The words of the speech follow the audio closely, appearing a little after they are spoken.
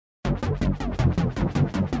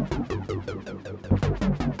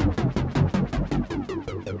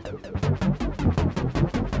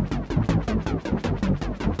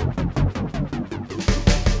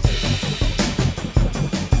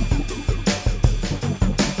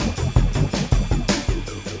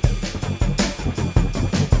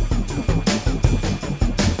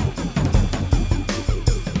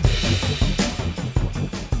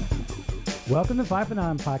Welcome to Five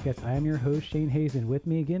Phenomenon Podcast. I am your host, Shane Hayes, and with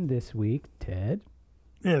me again this week, Ted.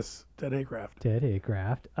 Yes, Ted Haycraft. Ted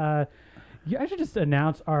Haycraft. I should just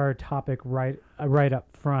announce our topic right up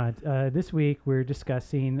front. This week we're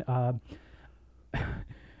discussing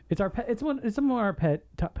it's some of our pet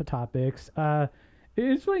topics.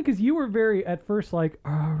 It's funny because you were very at first like,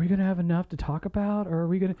 are we gonna have enough to talk about, or are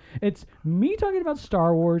we gonna? It's me talking about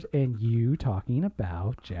Star Wars and you talking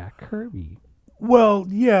about Jack Kirby. Well,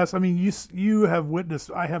 yes. I mean, you have witnessed.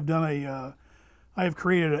 I have done I have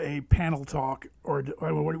created a panel talk, or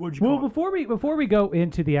what would you call it? Well, before we go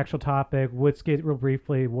into the actual topic, let's get real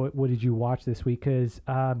briefly. What did you watch this week? Because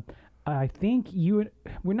I think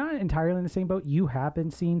we're not entirely in the same boat. You have been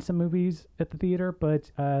seeing some movies at the theater, but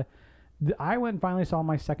I went and finally saw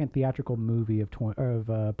my second theatrical movie of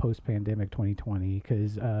post-pandemic 2020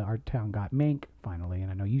 because our town got Mank finally, and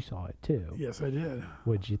I know you saw it too. Yes, I did.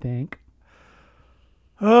 What'd you think?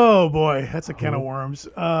 Oh boy, that's a can of worms.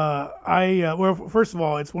 Well, first of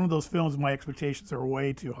all, it's one of those films. My expectations are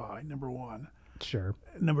way too high. Number one. Sure.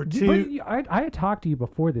 Number two. But I had talked to you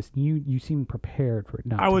before this. You seemed prepared for it.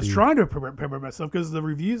 I was trying to prepare myself because the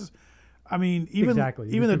reviews. I mean, even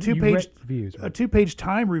the two-page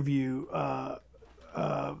Time review by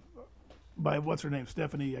what's her name,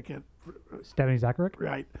 Stephanie. Stephanie Zacharek.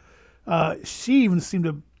 Right. She even seemed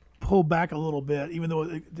to pull back a little bit, even though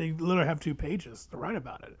they literally have 2 pages to write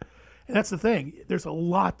about it. And that's the thing. There's a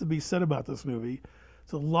lot to be said about this movie.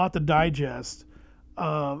 It's a lot to digest.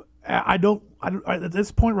 At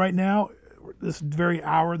this point right now, this very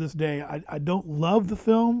hour, this day, I don't love the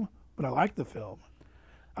film, but I like the film.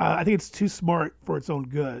 I think it's too smart for its own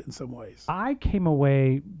good in some ways. I came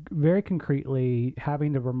away very concretely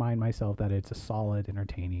having to remind myself that it's a solid,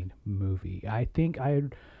 entertaining movie. I think I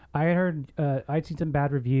had heard, I'd seen some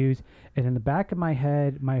bad reviews, and in the back of my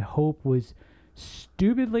head, my hope was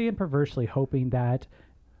stupidly and perversely hoping that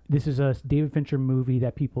this is a David Fincher movie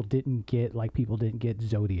that people didn't get, like people didn't get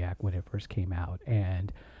Zodiac when it first came out.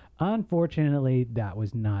 And unfortunately, that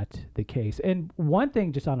was not the case. And one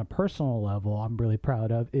thing, just on a personal level, I'm really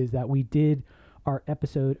proud of is that we did our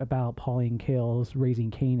episode about Pauline Kael's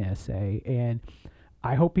Raising Cain essay, and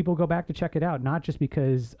I hope people go back to check it out, not just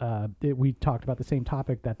because we talked about the same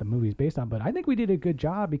topic that the movie is based on, but I think we did a good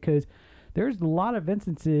job because there's a lot of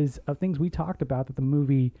instances of things we talked about that the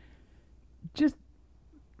movie just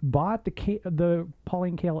bought the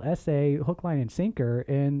Pauline Kael essay hook, line, and sinker,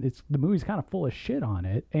 and the movie's kind of full of shit on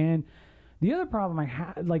it. And the other problem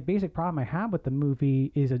basic problem I have with the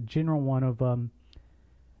movie is a general one of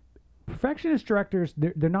perfectionist directors.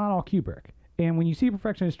 They're not all Kubrick. And when you see a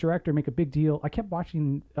perfectionist director make a big deal, I kept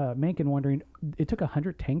watching Mank and wondering, it took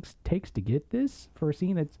 100 takes to get this for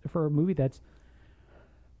a movie that's,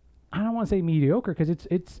 I don't want to say mediocre because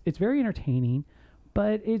it's very entertaining,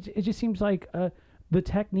 but it just seems like the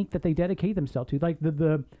technique that they dedicate themselves to, like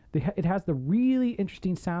it has the really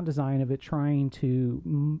interesting sound design of it trying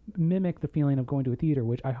to mimic the feeling of going to a theater,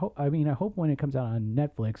 which I hope when it comes out on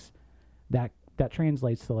Netflix that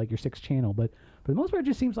translates to like your 6th channel, but for the most part, it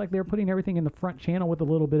just seems like they're putting everything in the front channel with a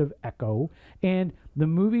little bit of echo. And the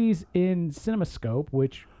movies in CinemaScope,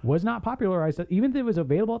 which was not popularized, even if it was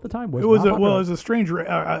available at the time, it was a strange.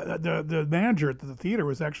 The manager at the theater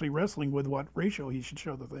was actually wrestling with what ratio he should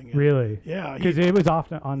show the thing in. Really? Yeah, because it was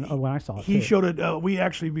often on when I saw it. He showed it. We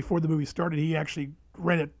actually, before the movie started, he actually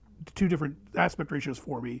rented 2 different aspect ratios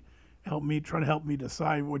for me. Trying to help me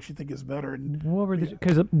decide what you think is better.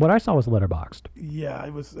 Because what I saw was letterboxed. Yeah,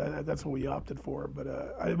 it was. That's what we opted for. But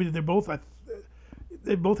I mean, they both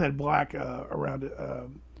had black around it.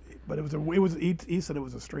 But he said it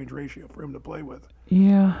was a strange ratio for him to play with.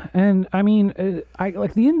 Yeah, and I mean, I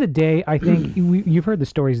like the end of the day, I think you've heard the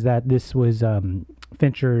stories that this was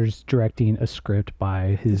Fincher's directing a script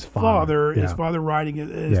by his father. His father writing it.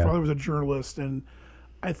 His father was a journalist, and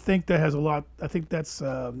I think that has a lot. I think that's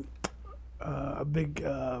a big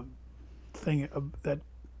thing that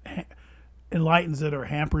enlightens it or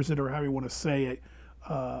hampers it or however you want to say it.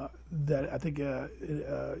 That I think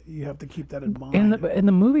you have to keep that in mind. And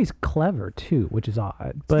the movie's clever too, which is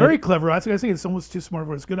odd. It's very clever. I think it's almost too smart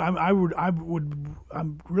for it's good.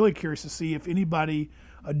 I'm really curious to see if anybody,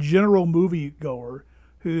 a general movie goer,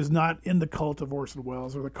 who's not in the cult of Orson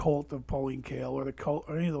Welles or the cult of Pauline Kael or the cult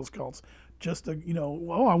or any of those cults. Just a,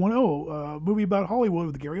 I want to a movie about Hollywood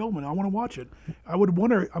with Gary Oldman. I want to watch it. I would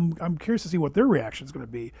wonder. I'm curious to see what their reaction is going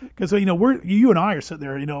to be because you and I are sitting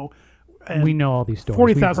there, and we know all these stories.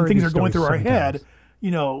 40,000 things are going through our head,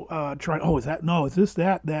 trying. Oh, is that no? Is this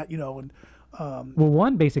that and. Well,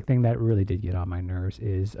 one basic thing that really did get on my nerves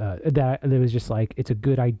is that it was just like it's a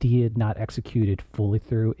good idea not executed fully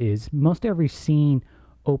through. Is most every scene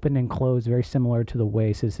open and closed very similar to the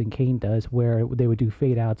way Citizen Kane does, where they would do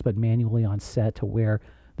fade outs but manually on set to where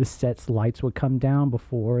the set's lights would come down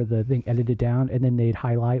before the thing edited down, and then they'd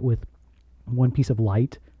highlight with one piece of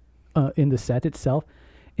light in the set itself.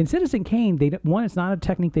 In Citizen Kane, it's not a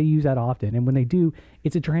technique they use that often, and when they do,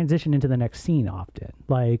 it's a transition into the next scene often.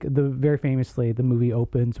 Like very famously, the movie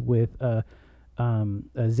opens with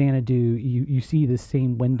Xanadu. You see the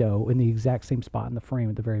same window in the exact same spot in the frame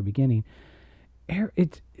at the very beginning. In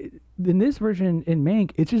this version in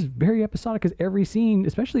Mank, it's just very episodic because every scene,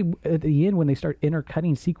 especially at the end when they start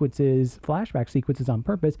intercutting flashback sequences on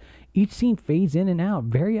purpose, each scene fades in and out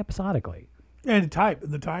very episodically. And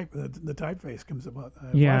the typeface comes about.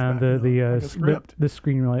 Yeah, like a script. the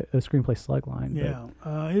screenplay slug line. Yeah,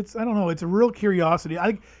 it's I don't know. It's a real curiosity.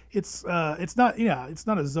 It's not it's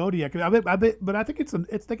not a Zodiac. But I think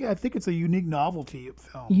it's a unique novelty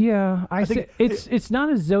film. Yeah, I think it's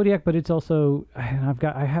not a Zodiac, but it's also I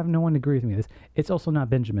have no one to agree with me on this. It's also not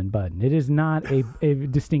Benjamin Button. It is not a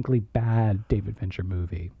distinctly bad David Fincher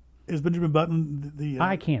movie. Is Benjamin Button the?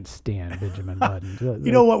 I can't stand Benjamin Button.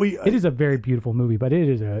 You know what it is a very beautiful movie, but it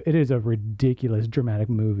is a ridiculous dramatic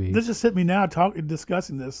movie. This just hit me now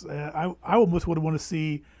discussing this. I almost would want to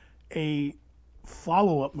see a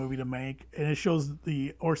follow-up movie to Mank, and it shows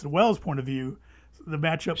the Orson Welles point of view, the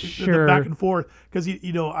matchup, the back and forth. Because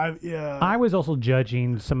I was also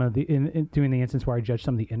judging some of doing the instance where I judged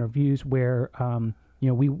some of the interviews where.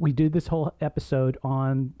 We did this whole episode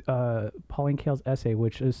on Pauline Kael's essay,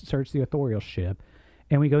 which is Search the Authorial Ship,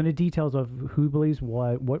 and we go into details of who believes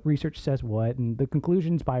what research says what, and the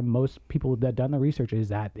conclusions by most people that done the research is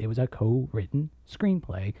that it was a co-written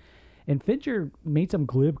screenplay. And Fincher made some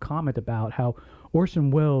glib comment about how Orson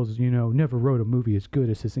Welles, never wrote a movie as good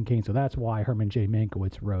as Citizen Kane, so that's why Herman J.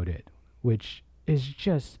 Mankiewicz wrote it, which is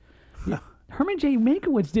just... Herman J.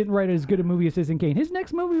 Mankiewicz didn't write as good a movie as Citizen Kane. His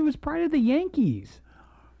next movie was Pride of the Yankees.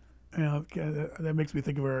 That makes me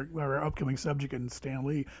think of our upcoming subject in Stan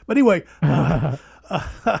Lee. But anyway, what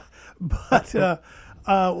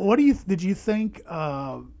did you think?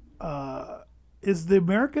 Is the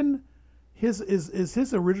American is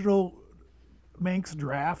his original Mank's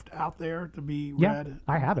draft out there to be read? Yeah,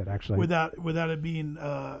 I have it actually. Without it being.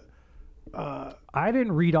 I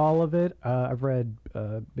didn't read all of it. I've read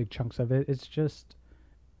big chunks of it. It's just,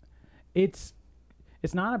 it's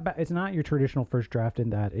not your traditional first draft in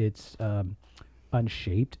that it's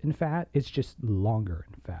unshaped in fat. It's just longer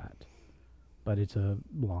in fat, but it's a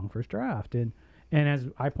long first draft. And as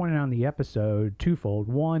I pointed out in the episode, twofold.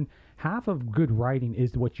 One, half of good writing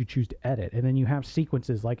is what you choose to edit, and then you have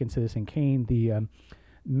sequences like in Citizen Kane, the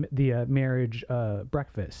marriage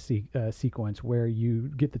breakfast sequence where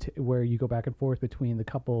you get where you go back and forth between the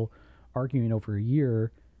couple arguing over a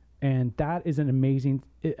year, and that is an amazing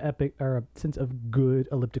epic or a sense of good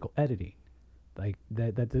elliptical editing. Like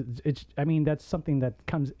that's something that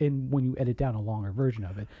comes in when you edit down a longer version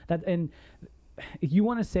of it. And if you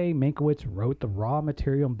want to say Mankiewicz wrote the raw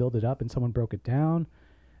material and built it up and someone broke it down,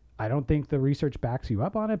 I don't think the research backs you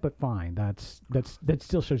up on it, but fine. That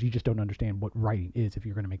still shows you just don't understand what writing is if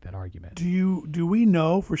you're going to make that argument. Do we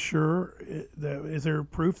know for sure? Is there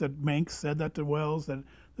proof that Mank said that to Welles, that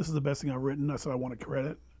this is the best thing I've written, so I want to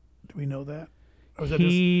credit? Do we know that? Or is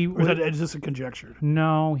that just a conjecture?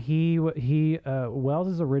 No,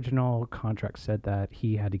 Welles' original contract said that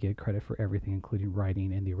he had to get credit for everything, including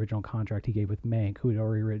writing. And the original contract he gave with Mank, who had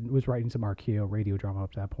already was writing some RKO radio drama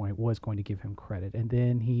up to that point, was going to give him credit. And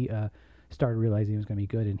then he started realizing it was going to be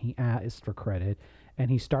good, and he asked for credit. And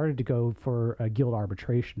he started to go for a guild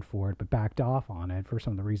arbitration for it, but backed off on it for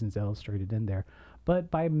some of the reasons illustrated in there. But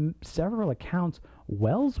by several accounts,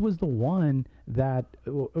 Welles was the one that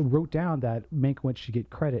wrote down that Mankiewicz should get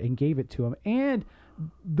credit and gave it to him. And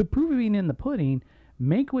the proof of being in the pudding,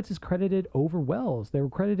 Mankiewicz is credited over Welles. They were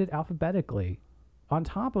credited alphabetically. On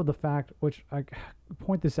top of the fact, which I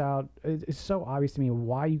point this out, it's so obvious to me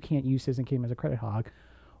why you can't use Citizen Kane as a credit hog.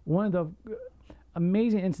 One of the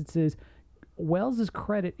amazing instances, Welles'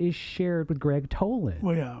 credit is shared with Greg Toland.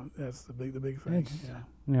 Well, yeah, that's the big thing.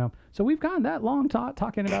 So we've gone that long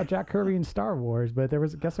talking about Jack Kirby and Star Wars, but there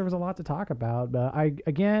was a lot to talk about. I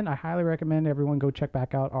highly recommend everyone go check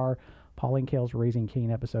back out our Pauline Kael's Raising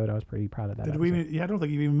Cain episode. I was pretty proud of that. Did episode. we? Yeah, I don't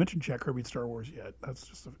think you even mentioned Jack Kirby in Star Wars yet. That's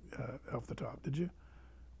just off the top. Did you?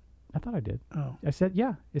 I thought I did. Oh, I said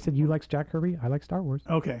yeah. I said you like Jack Kirby. I like Star Wars.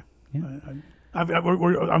 okay. Yeah. I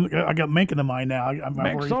got Mank in the mind now.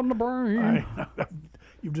 Max on the brain.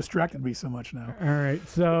 You've distracted me so much now. All right.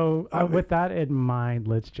 So with that in mind,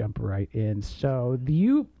 let's jump right in. So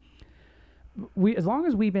as long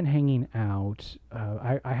as we've been hanging out,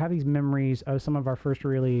 I have these memories of some of our first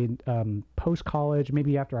really post-college,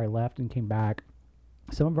 maybe after I left and came back.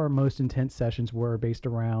 Some of our most intense sessions were based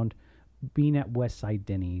around being at West Side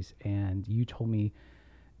Denny's, and you told me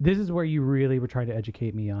this is where you really were trying to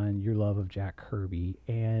educate me on your love of Jack Kirby.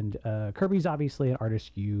 And Kirby's obviously an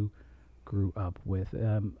artist you grew up with.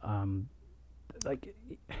 Like,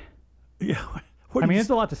 Yeah. I mean, it's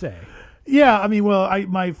a lot to say. Yeah, I mean, well,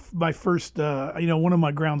 my first, one of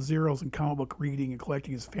my ground zeros in comic book reading and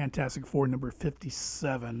collecting is Fantastic Four number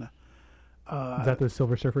 57. Is that the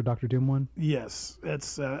Silver Surfer Doctor Doom one? Yes,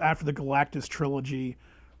 it's after the Galactus trilogy,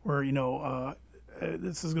 where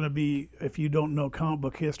this is going to be, if you don't know comic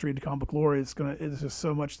book history and comic book lore, it's just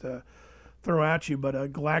so much to throw at you. But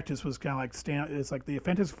Galactus was kind of like it's like the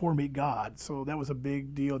Fantastic Four meet God, so that was a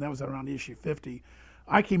big deal. That was around issue 50.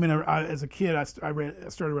 I came in as a kid. I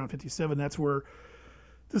started around 57. That's where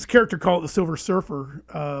this character called the Silver Surfer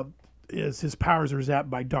is his powers are zapped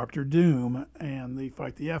by Doctor Doom, and they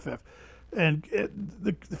fight the FF. And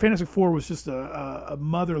the Fantastic Four was just a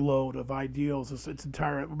mother lode of ideals. It's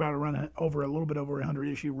entire about a little bit over 100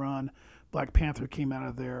 issue run. Black Panther came out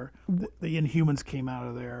of there. The Inhumans came out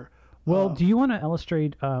of there. Well, do you want to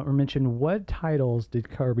illustrate or mention what titles did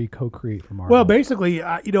Kirby co-create for Marvel? Well, basically,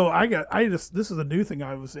 this is a new thing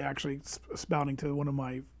I was actually spouting to one of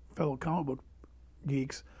my fellow comic book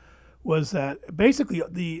geeks, was that basically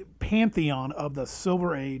the pantheon of the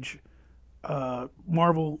Silver Age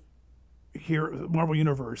Marvel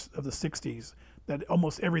universe of the 60s, that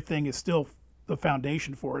almost everything is still the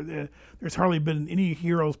foundation for. There's hardly been any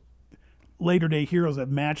later day heroes that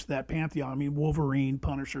match that pantheon. I mean, Wolverine,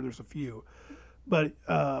 Punisher, there's a few, but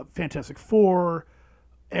Fantastic Four,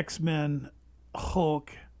 X-Men,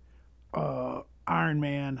 Hulk, Iron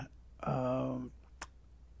Man, Thor,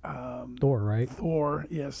 right? Thor,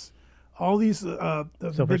 yes. All these the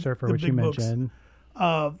Silver Surfer, which you mentioned,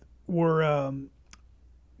 were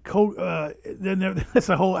then that's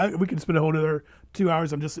a whole. We can spend a whole other 2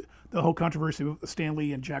 hours on just the whole controversy of Stan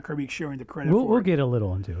Lee and Jack Kirby sharing the credit. We'll get a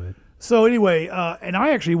little into it. So anyway, and I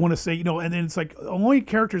actually want to say, and then it's like only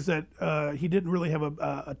characters that he didn't really have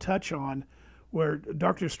a touch on, where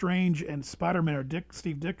Doctor Strange and Spider-Man are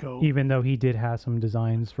Steve Ditko. Even though he did have some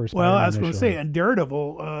designs for Spider-Man. Well, I was going to say, and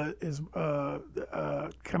Daredevil is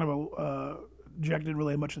kind of Jack didn't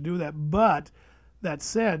really have much to do with that, but that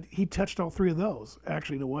said, he touched all three of those,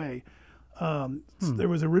 actually, in a way. There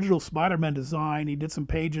was original Spider-Man design. He did some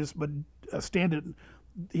pages, but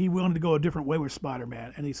he wanted to go a different way with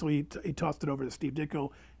Spider-Man, and so he tossed it over to Steve Ditko,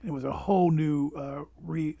 and it was a whole new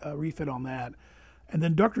refit on that. And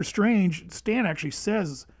then Doctor Strange, Stan actually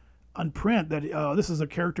says on print that this is a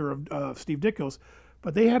character of Steve Ditko's,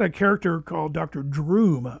 but they had a character called Dr.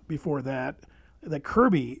 Droom before that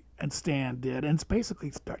Kirby and Stan did, and it's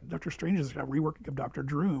basically Doctor Strange's reworking of Dr.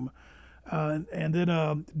 Droom. And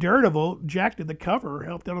then Daredevil, Jack did the cover,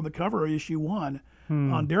 helped out on the cover of issue 1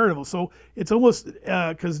 on Daredevil. So it's almost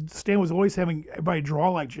because Stan was always having everybody draw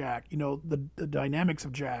like Jack, the dynamics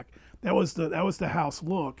of Jack. That was the house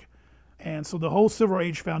look. And so the whole Silver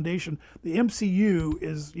Age foundation, the MCU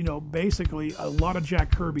is, basically a lot of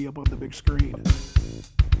Jack Kirby up on the big screen.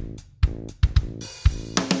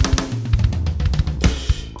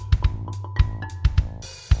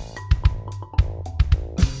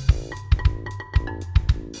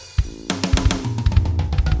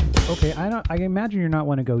 Okay, I imagine you're not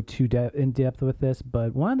want to go too in depth with this,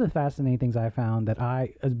 but one of the fascinating things I found that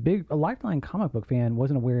I, as a lifelong comic book fan,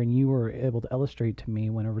 wasn't aware, and you were able to illustrate to me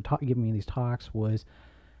whenever giving me these talks, was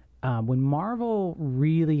when Marvel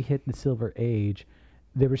really hit the Silver Age,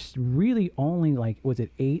 there was really only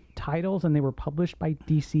 8 titles, and they were published by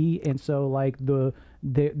DC, and so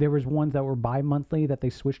there was ones that were bi-monthly that they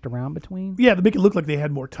switched around between. Yeah, to make it look like they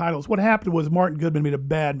had more titles. What happened was Martin Goodman made a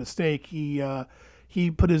bad mistake. He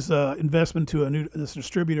put his investment to this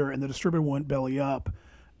distributor, and the distributor went belly up.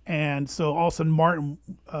 And so all of a sudden, Martin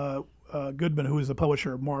Goodman, who is the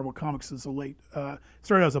publisher of Marvel Comics, started out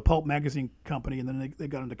as a pulp magazine company, and then they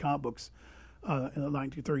got into comic books in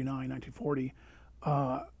 1939, 1940.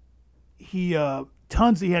 He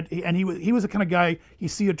was the kind of guy, you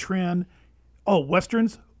see a trend. Oh,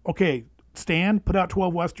 Westerns? Okay, Stan, put out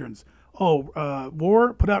 12 Westerns.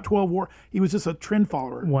 War, put out 12 War. He was just a trend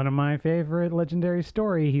follower. One of my favorite legendary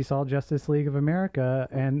story, he saw Justice League of America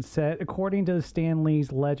and said, according to Stan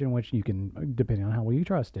Lee's legend, which you can, depending on how well you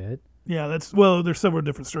trust it. Yeah, there's several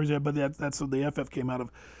different stories there, but that's what the FF came out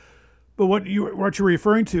of. But what you're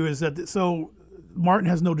referring to is that, so Martin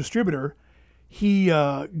has no distributor. He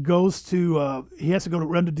goes to he has to go to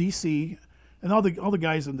run to DC, and all the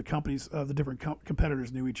guys in the companies, the different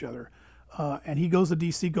competitors knew each other. And he goes to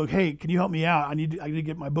DC, go, hey, can you help me out? I need to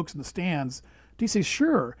get my books in the stands. DC,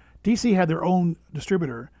 sure. DC had their own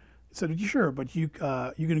distributor. Said, sure, but you're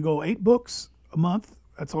going to go 8 books a month.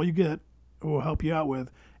 That's all you get. We'll help you out with.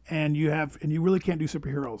 And you really can't do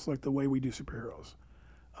superheroes like the way we do superheroes.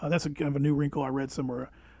 That's kind of a new wrinkle I read somewhere.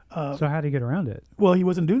 So how did he get around it? Well, he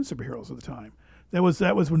wasn't doing superheroes at the time. That was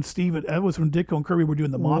when Ditko and Kirby were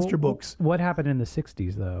doing the monster books. What happened in the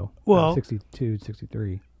 60s, though? Well, 62,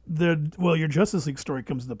 63. Your Justice League story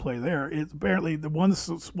comes into play there. Apparently, the one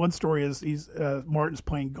story is Martin's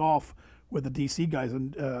playing golf with the DC guys,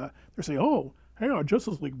 and they're saying, "Oh, hey, our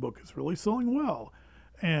Justice League book is really selling well,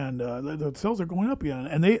 and the sales are going up again."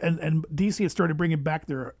 And DC had started bringing back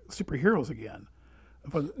their superheroes again.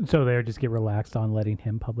 So they just get relaxed on letting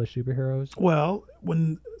him publish superheroes? Well,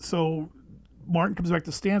 Martin comes back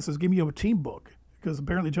to Stan and says, "Give me a team book," because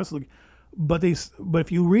apparently Justice League. But if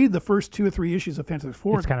you read the first 2 or 3 issues of Fantastic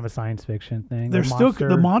Four, it's kind of a science fiction thing.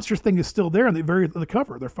 The monster thing is still there, and the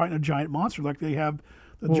cover. They're fighting a giant monster, like they have.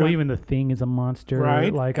 Even the Thing is a monster,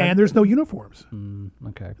 right? There's no uniforms.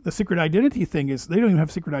 Okay. The secret identity thing is they don't even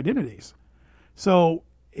have secret identities. So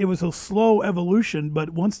it was a slow evolution,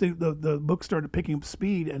 but once the book started picking up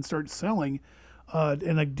speed and started selling,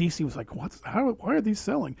 and like DC was like, why are these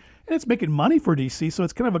selling? And it's making money for DC, so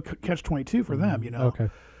it's kind of a catch-22 for them, you know. Okay.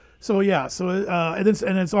 So yeah, and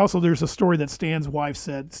it's also, there's a story that Stan's wife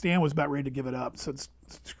said Stan was about ready to give it up. Said,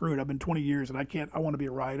 screw it, I've been 20 years and I want to be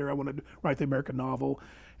a writer. I want to write the American novel.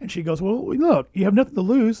 And she goes, well, look, you have nothing to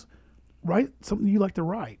lose. Write something you like to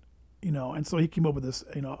write, you know. And so he came up with this,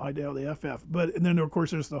 idea of the FF. And then of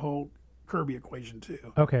course there's the whole Kirby equation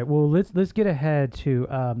too. Okay, well let's get ahead to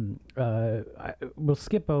we'll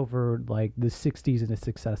skip over like the 60s and the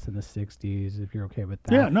success in the 60s if you're okay with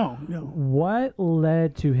that. Yeah, no. What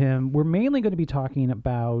led to him? We're mainly going to be talking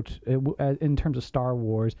about in terms of Star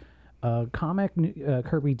Wars. Comic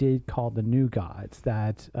Kirby did called the New Gods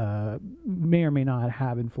that may or may not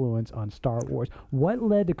have influence on Star Wars. What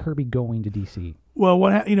led to Kirby going to DC? Well,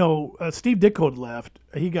 Steve Ditko had left.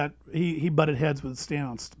 He butted heads with Stan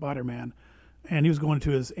on Spider-Man, and he was going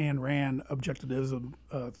to his Ayn Rand objectivism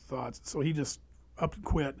thoughts. So he just up and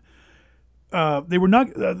quit. They were not.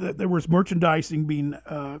 There was merchandising being,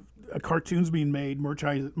 cartoons being made,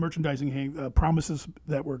 merchandising, promises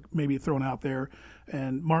that were maybe thrown out there,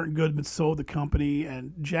 and Martin Goodman sold the company,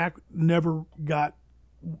 and Jack never got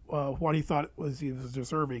what he thought he was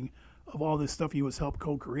deserving of all this stuff he was helped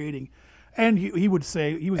co-creating. And he would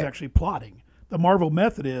say he was actually plotting. The Marvel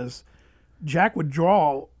method is Jack would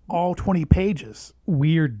draw all 20 pages.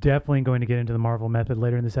 We're definitely going to get into the Marvel method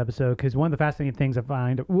later in this episode because one of the fascinating things I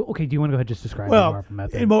find. Okay, do you want to go ahead and just describe the Marvel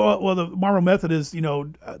method? Well, the Marvel method is,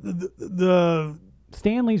 the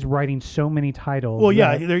Stan Lee's writing so many titles. Well,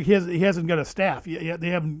 yeah, he hasn't got a staff.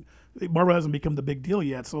 Marvel hasn't become the big deal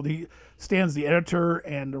yet. So Stan's the editor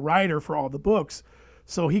and the writer for all the books.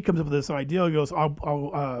 So he comes up with this idea. He goes,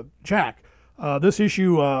 Jack, this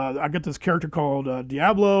issue, I got this character called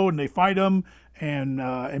Diablo, and they fight him, and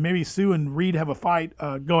maybe Sue and Reed have a fight.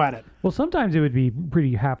 Go at it. Well, sometimes it would be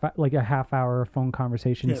pretty like a half-hour phone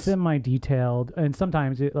conversation, yes. Semi-detailed, and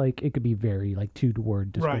sometimes it could be very like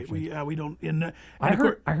 2-word description. Right. We don't. I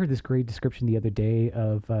heard this great description the other day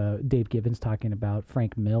of Dave Gibbons talking about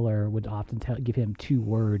Frank Miller would often give him 2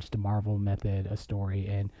 words to Marvel method a story,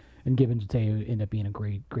 and Gibbons would say it would end up being a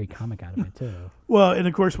great comic out of it too. Well, and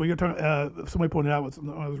of course, somebody pointed out,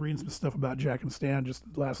 I was reading some stuff about Jack and Stan just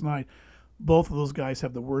last night. Both of those guys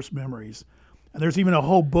have the worst memories, and there's even a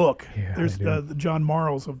whole book. Yeah, there's the John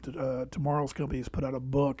Marles of Tomorrow's Company has put out a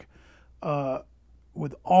book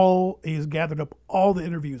with he's gathered up all the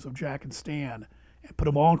interviews of Jack and Stan and put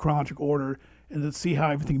them all in chronological order, and to see how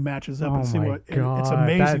everything matches up and see what. God, it's an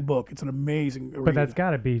amazing book. It's an amazing. But that's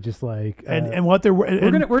got to be just like. And what they're.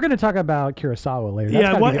 We're gonna talk about Kurosawa later.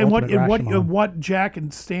 That's what Jack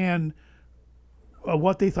and Stan,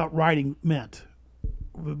 what they thought writing meant,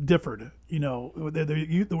 differed.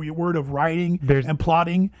 The word of writing and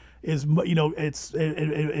plotting is,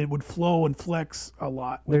 it would flow and flex a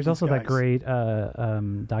lot. There's also that great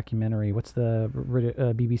documentary. What's the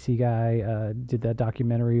BBC guy did that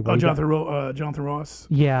documentary? Jonathan Ross.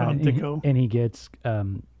 Yeah, and he gets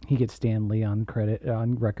he gets Stan Lee on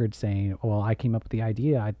record saying, "Well, I came up with the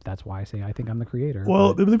idea. That's why I say I think I'm the creator."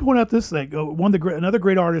 Well, But let me point out this thing. Another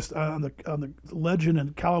great artist on the legend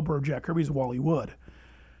and caliber of Jack Kirby is Wally Wood.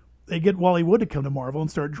 They get Wally Wood to come to Marvel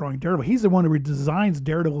and start drawing Daredevil. He's the one who designs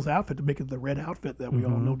Daredevil's outfit to make it the red outfit that we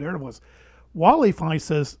all know Daredevil is. Wally finally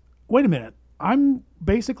says, "Wait a minute, I'm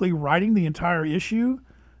basically writing the entire issue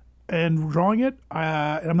and drawing it,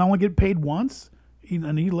 and I'm not only getting paid once." He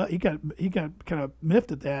got kind of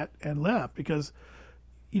miffed at that and left because,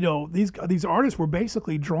 these artists were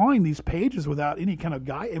basically drawing these pages without any kind of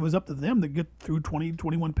guide. It was up to them to get through 20,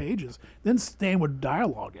 21 pages. Then Stan would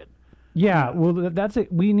dialogue it. yeah, well, that's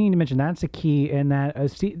it. We need to mention that's a key, and that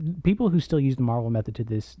people who still use the Marvel method to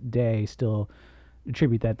this day still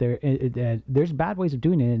attribute that there's bad ways of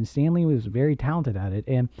doing it, and Stan Lee was very talented at it.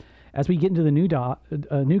 And as we get into the New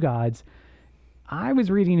Gods, I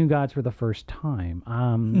was reading New Gods for the first time.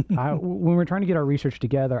 When we were trying to get our research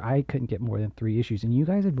together, I couldn't get more than 3 issues, and you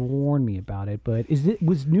guys had warned me about it. But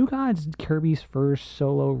was New Gods Kirby's first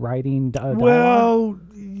solo writing dialogue? Well,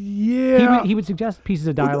 yeah. He would suggest pieces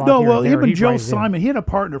of dialogue. No, here well, and there. him and He'd Joe write it in. Simon, he had a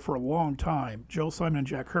partner for a long time. Joe Simon and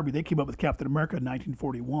Jack Kirby, they came up with Captain America in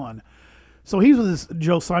 1941. So he's with this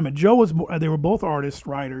Joe Simon. Joe was, they were both artists,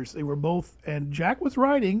 writers. They were both, and Jack was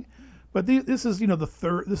writing. But this is,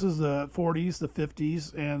 this is the 40s, the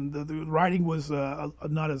 50s, and the writing was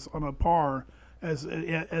not as on a par as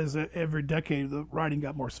every decade. The writing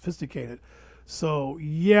got more sophisticated. So,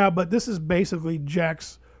 yeah, but this is basically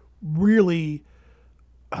Jack's really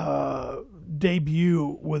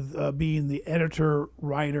debut with being the editor,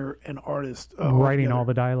 writer, and artist. Writing all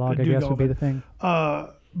the dialogue, I guess, would be the thing.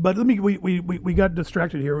 But we got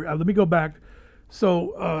distracted here. Let me go back.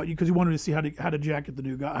 So, because you wanted to see how did Jack get the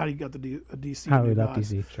new guy, how he got the DC. How he got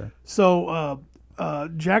DC, sure. So,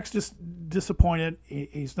 Jack's just disappointed.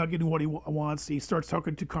 He's not getting what he wants. He starts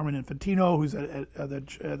talking to Carmen Infantino, who's the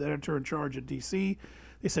editor in charge at DC.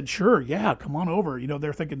 They said, "Sure, yeah, come on over."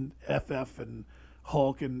 They're thinking FF and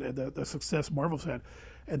Hulk and the success Marvel's had,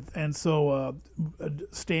 and so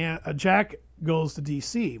Jack goes to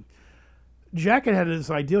DC. Jack had this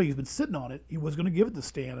idea. He's been sitting on it. He was going to give it to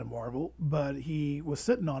Stan and Marvel, but he was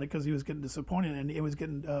sitting on it because he was getting disappointed and he was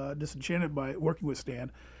getting disenchanted by working with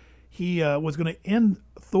Stan. He was going to end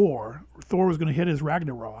Thor. Thor was going to hit his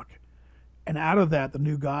Ragnarok, and out of that, the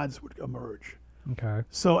New Gods would emerge. Okay.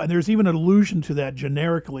 So, and there's even an allusion to that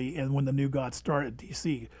generically in when the New Gods start at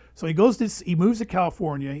DC. So he moves to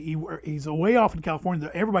California. He's away off in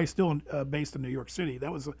California. Everybody's still based in New York City.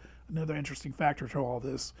 That was another interesting factor to all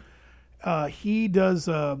this. He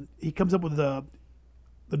comes up with the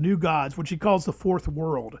New Gods, which he calls the Fourth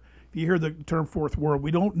World. If you hear the term Fourth World,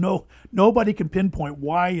 we don't know, nobody can pinpoint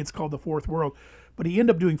why it's called the Fourth World, but he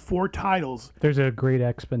ended up doing 4 titles. There's a great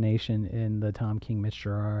explanation in the Tom King, Mitch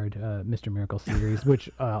Gerard, Mr. Miracle series, which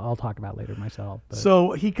I'll talk about later myself. But.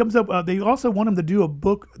 So he comes up, they also want him to do a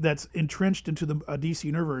book that's entrenched into the DC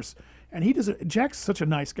universe, and Jack's such a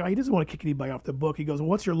nice guy, he doesn't want to kick anybody off the book. He goes, well,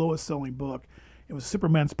 what's your lowest selling book? It was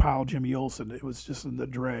Superman's Pile, Jimmy Olsen. It was just in the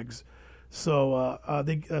dregs. So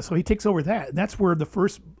so he takes over that. And that's where the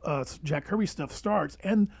first Jack Kirby stuff starts,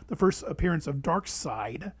 and the first appearance of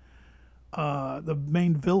Darkseid, the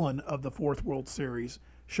main villain of the Fourth World series,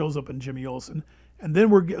 shows up in Jimmy Olsen. And then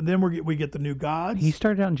we get the New Gods. He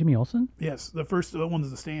started out in Jimmy Olsen? Yes, the first one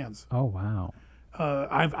is the Stands. Oh, wow.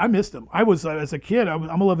 I missed him. I was as a kid.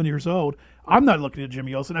 I'm 11 years old. I'm not looking at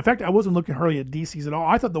Jimmy Olsen. In fact, I wasn't looking hardly at DC's at all.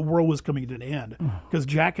 I thought the world was coming to an end because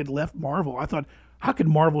Jack had left Marvel. I thought, how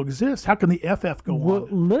can Marvel exist? How can the FF go Well,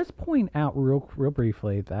 on? let's point out real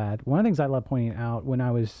briefly that one of the things I love pointing out when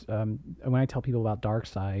I tell people about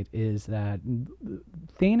Darkseid is that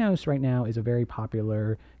Thanos right now is a very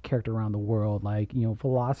popular character around the world. Like,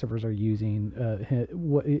 philosophers are using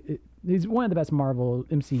he's one of the best Marvel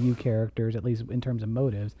MCU characters, at least in terms of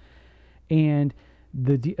motives. And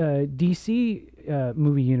the DC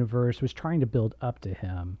movie universe was trying to build up to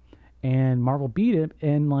him, and Marvel beat it.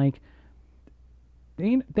 And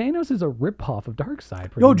Thanos is a ripoff of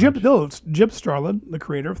Darkseid. It's Jim Starlin, the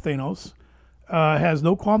creator of Thanos, has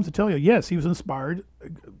no qualms to tell you. Yes, he was inspired,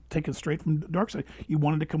 taken straight from Darkseid. He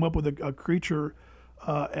wanted to come up with a creature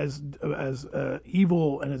as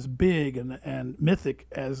evil and as big and mythic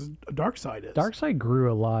as Darkseid is. Darkseid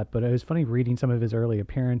grew a lot, but it was funny reading some of his early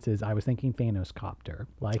appearances. I was thinking Thanos copter,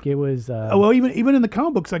 like it was. Well, even in the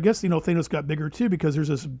comic books, I guess Thanos got bigger too, because there's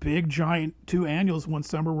this big giant 2 annuals one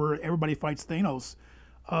summer where everybody fights Thanos,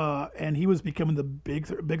 and he was becoming the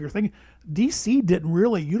bigger thing. DC didn't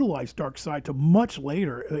really utilize Darkseid till much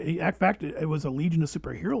later. In fact, it was a Legion of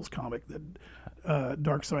Superheroes comic that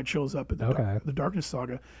Darkseid shows up in the Darkness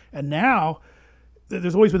Saga, and now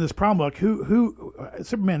there's always been this problem like who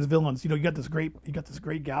Superman's villains. You got this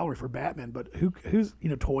great gallery for Batman, but who's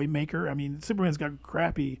Toy Maker? I mean, Superman's got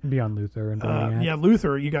crappy. Beyond Luthor and Brainiac.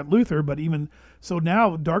 Luthor. You got Luthor, but even so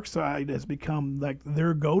now, Darkseid has become like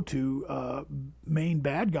their go-to main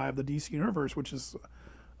bad guy of the DC universe, which is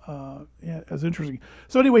as interesting.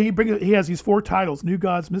 So anyway, he has these 4 titles: New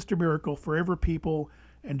Gods, Mr. Miracle, Forever People,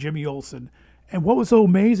 and Jimmy Olsen. And what was so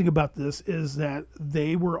amazing about this is that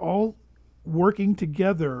they were all working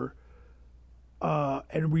together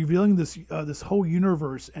and revealing this whole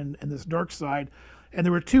universe and this dark side. And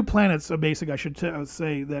there were 2 planets, basically, I should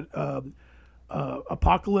say, that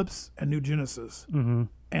Apocalypse and New Genesis. Mm-hmm.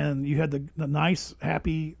 And you had the nice,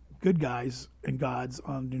 happy, good guys and gods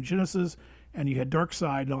on New Genesis, and you had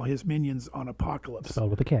Darkseid and all his minions on Apocalypse.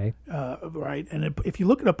 Spelled with a K. Right. And if you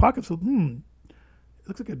look at Apocalypse, it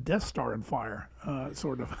looks like a Death Star on fire,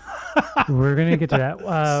 sort of. We're going to get to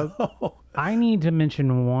that. I need to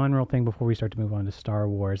mention one real thing before we start to move on to Star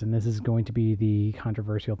Wars, and this is going to be the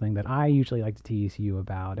controversial thing that I usually like to tease you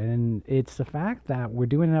about, and it's the fact that we're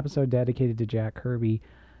doing an episode dedicated to Jack Kirby.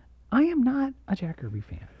 I am not a Jack Kirby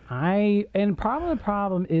fan. The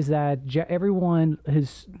problem is that everyone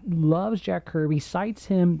loves Jack Kirby, cites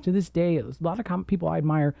him to this day. A lot of people I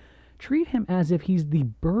admire treat him as if he's the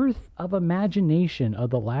birth of imagination of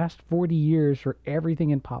the last 40 years for everything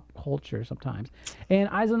in pop culture sometimes. And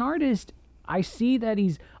as an artist, I see that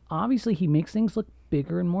he makes things look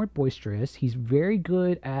bigger and more boisterous. He's very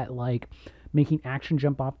good at like making action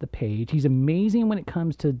jump off the page. He's amazing when it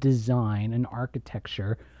comes to design and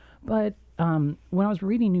architecture. But when I was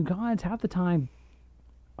reading New Gods, half the time,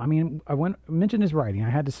 I mentioned his writing. I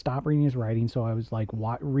had to stop reading his writing, so I was like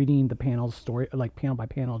reading the panels, story like panel by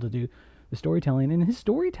panel to do the storytelling. And his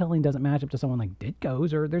storytelling doesn't match up to someone like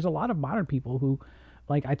Ditko's, or there's a lot of modern people who,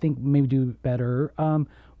 like, I think maybe do better.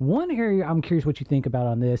 One area I'm curious what you think about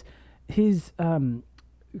on this. His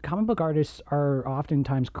comic book artists are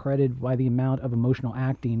oftentimes credited by the amount of emotional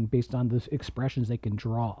acting based on the expressions they can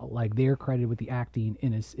draw. Like they're credited with the acting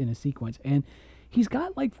in a sequence, and he's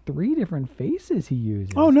got like 3 different faces he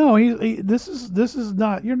uses. Oh no, this is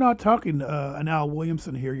not. You're not talking an Al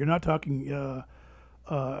Williamson here. You're not talking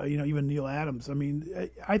even Neil Adams. I mean,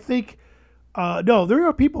 I think no, there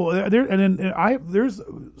are people there, there's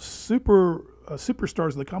superstars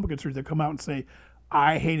of the comic industry that come out and say,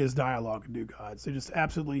 I hate his dialogue in New Gods. They just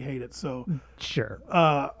absolutely hate it. So sure.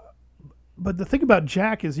 But the thing about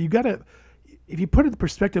Jack is you got to. If you put it in the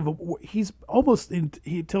perspective of he's almost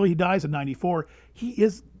until he dies in '94, he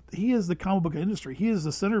is the comic book industry. He is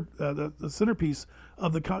the centerpiece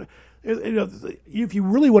of the. If you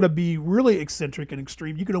really want to be really eccentric and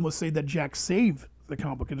extreme, you could almost say that Jack saved the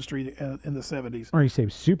comic book industry in the '70s. Or he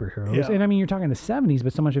saved superheroes. Yeah. And I mean, you're talking the '70s,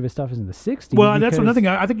 but so much of his stuff is in the '60s. Well, that's another thing.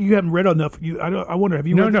 I think you haven't read enough. I wonder, have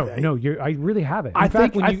you read that? No. I really haven't.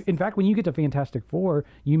 In fact, when you get to Fantastic Four,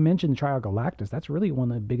 you mentioned Trial Galactus. That's really one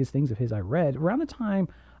of the biggest things of his I read. Around the time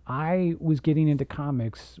I was getting into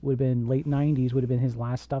comics, would have been late '90s, would have been his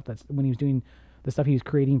last stuff. That's when he was doing the stuff he was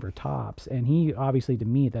creating for Topps. And he obviously, to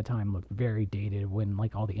me at that time, looked very dated when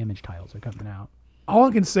like all the Image titles are coming out. All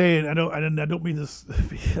I can say, and I don't mean this.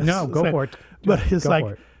 No, go for it. But it's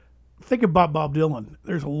like, think about Bob Dylan.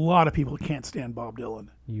 There's a lot of people who can't stand Bob Dylan.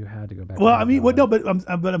 You had to go back. Well, I mean,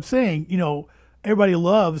 but I'm saying, everybody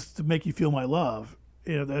loves To Make You Feel My Love.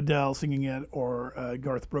 Adele singing it or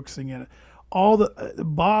Garth Brooks singing it. All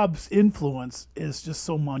Bob's influence is just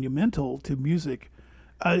so monumental to music,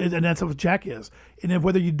 and that's what Jack is. And if,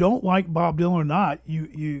 whether you don't like Bob Dylan or not,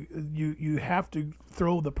 you have to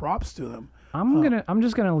throw the props to them. I'm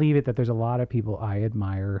just gonna leave it that there's a lot of people I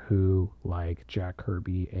admire who like Jack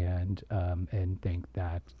Kirby and think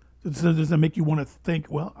that. So does that make you want to think?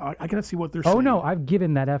 Well, I gotta see what they're saying. Oh no, I've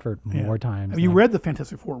given that effort more times. Have you read the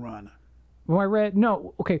Fantastic Four run? Well, I read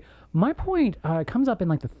no. Okay, my point comes up in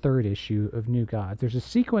like the 3rd issue of New Gods. There's a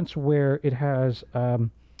sequence where it has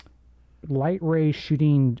Light Ray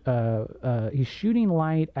shooting. He's shooting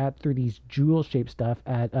light through these jewel-shaped stuff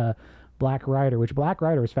at Black Rider, which Black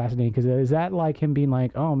Rider is fascinating because is that like him being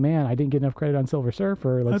like, oh man, I didn't get enough credit on Silver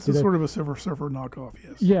Surfer. That's sort of a Silver Surfer knockoff,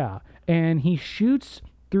 yes. Yeah, and he shoots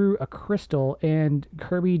through a crystal, and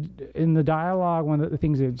Kirby in the dialogue, one of the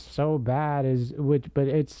things that's so bad is, but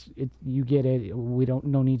it's you get it. We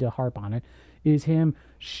no need to harp on it. Is him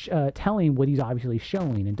telling what he's obviously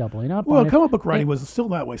showing and doubling up on it. Well, comic book writing was still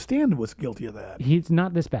that way. Stan was guilty of that. He's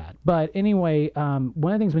not this bad. But anyway, one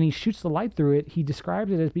of the things when he shoots the light through it, he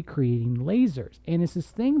describes it as creating lasers. And it's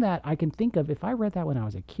this thing that I can think of, if I read that when I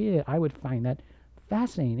was a kid, I would find that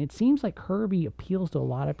fascinating. It seems like Kirby appeals to a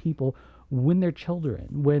lot of people when they're children,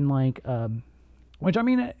 when like Which, I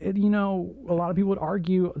mean, a lot of people would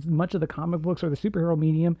argue much of the comic books or the superhero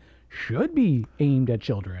medium should be aimed at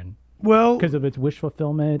children Well, because of its wish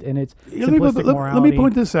fulfillment and its let me, simplistic morality. let me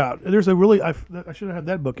point this out. There's a really I should have had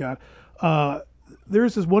that book out.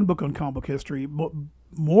 There's this one book on comic book history,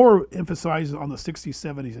 more emphasizes on the 60s,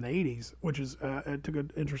 70s, and 80s, which is it took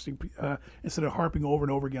an interesting instead of harping over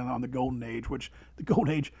and over again on the Golden Age, which the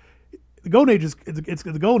Golden Age is it's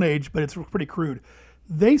the Golden Age, but it's pretty crude.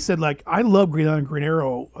 They said, like, I love Green Lantern and Green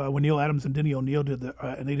Arrow when Neil Adams and Denny O'Neil did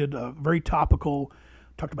and they did a very topical,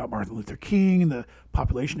 talked about Martin Luther King and the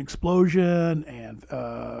population explosion and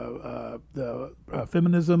the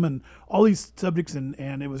feminism and all these subjects, and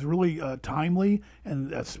it was really timely.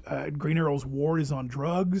 And Green Arrow's war is on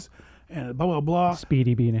drugs and blah, blah, blah.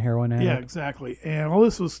 Speedy being a heroin addict. Yeah, exactly. And all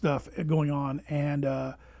this was stuff going on.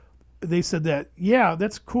 And they said that, yeah,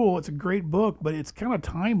 that's cool. It's a great book, but it's kind of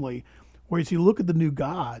timely. Whereas you look at the New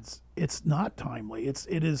Gods, it's not timely. It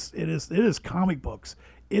is comic books.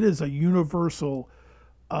 It is a universal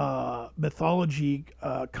mythology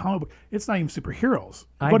comic book. It's not even superheroes.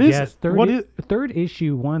 What is it? Third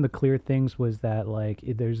issue, one of the clear things was that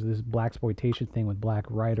there's this blaxploitation thing with Black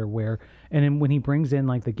Rider and then when he brings in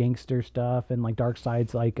like the gangster stuff and like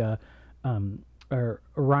Darkseid's or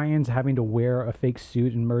Orion's having to wear a fake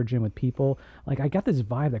suit and merge in with people. Like, I got this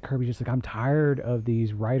vibe that Kirby's just like, I'm tired of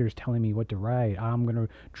these writers telling me what to write. I'm going to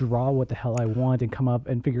draw what the hell I want and come up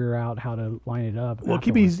and figure out how to line it up. Well,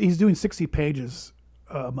 he's doing 60 pages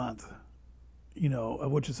a month,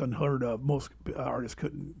 which is unheard of. Most artists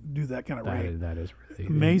couldn't do that kind of rate. That is really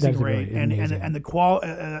amazing rate. Really amazing. And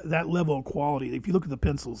the that level of quality, if you look at the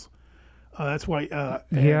pencils, that's why.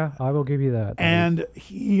 I will give you that. And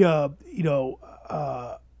he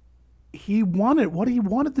what he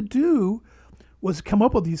wanted to do was come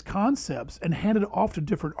up with these concepts and hand it off to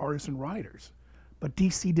different artists and writers. But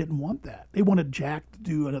DC didn't want that. They wanted Jack to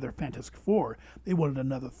do another Fantastic Four. They wanted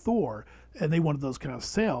another Thor, and they wanted those kind of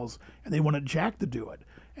sales, and they wanted Jack to do it.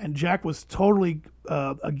 And Jack was totally,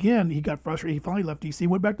 again, he got frustrated. He finally left DC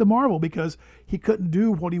and went back to Marvel because he couldn't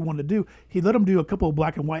do what he wanted to do. He let him do a couple of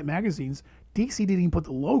black and white magazines. DC didn't even put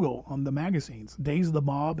the logo on the magazines, Days of the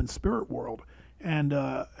Mob and Spirit World. And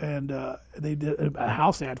they did a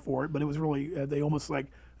house ad for it, but it was really, they almost like,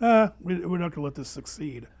 we're not going to let this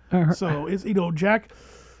succeed. So it's, Jack,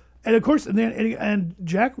 and of course, and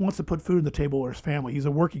Jack wants to put food on the table for his family. He's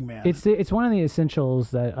a working man. It's one of the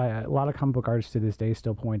essentials that a lot of comic book artists to this day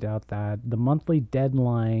still point out, that the monthly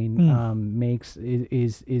deadline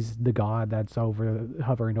is the god that's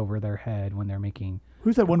hovering over their head when they're making.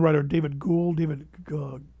 Who's that one writer? David Gould, David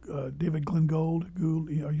Glenn Gould.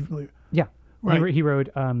 Are you familiar? Yeah, right. He wrote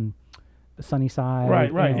Sunny Side.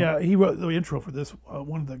 Right. Yeah, he wrote the intro for this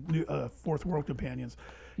one of the new Fourth World Companions.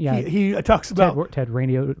 Yeah, he talks about TED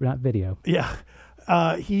Radio, not video. Yeah,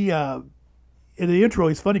 he in the intro,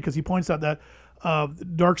 he's funny because he points out that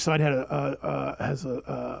Darkseid has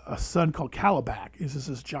a son called Calabac. He's just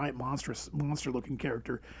this giant monster-looking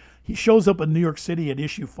character. He shows up in New York City at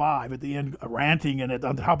issue 5 at the end, ranting and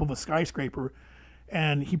on top of a skyscraper.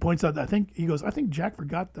 And he points out that I think Jack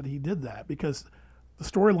forgot that he did that because the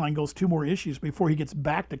storyline goes 2 more issues before he gets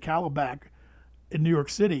back to Calabac in New York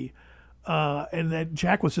City. And that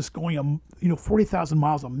Jack was just going 40,000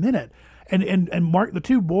 miles a minute, and Mark, the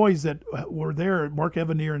 2 boys that were there, Mark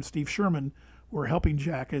Evanier and Steve Sherman, were helping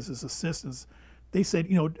Jack as his assistants. They said,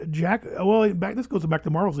 Jack. Well, this goes back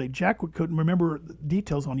to Marvel's day. Jack couldn't remember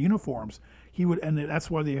details on uniforms. He would, and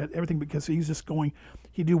that's why they had everything, because he's just going.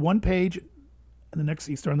 He'd do 1 page, and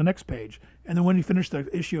he started on the next page, and then when he finished the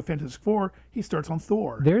issue of Fantastic Four, he starts on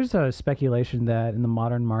Thor. There's a speculation that in the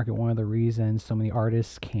modern market, one of the reasons so many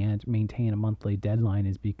artists can't maintain a monthly deadline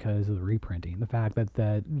is because of the reprinting. The fact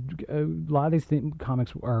that a lot of these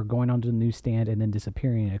comics are going onto the newsstand and then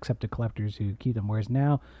disappearing, except to collectors who keep them. Whereas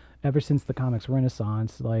now, ever since the comics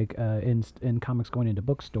renaissance, in comics going into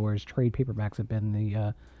bookstores, trade paperbacks have been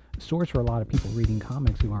the source for a lot of people reading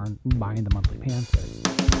comics who aren't buying the monthly pamphlets.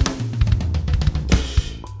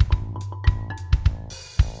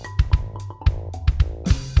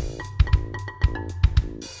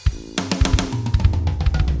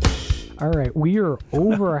 All right, we are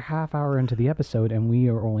over a half hour into the episode, and we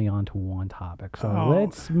are only on to one topic. So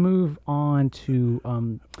let's move on to.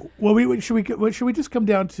 Well, should we just come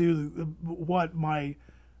down to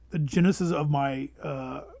the genesis of my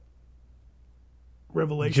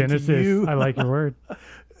revelation Genesis. to you? I like your word.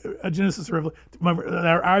 A Genesis revelation.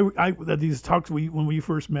 Remember, these talks when we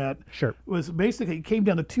first met. Sure. Was basically, it came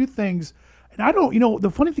down to 2 things, and I don't.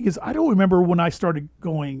 The funny thing is, I don't remember when I started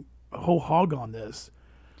going whole hog on this.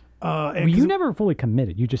 And Well, you 'cause- never fully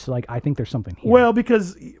committed. You just like, I think there's something here. well,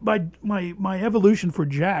 because my evolution for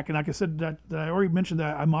Jack, and like I said, that I already mentioned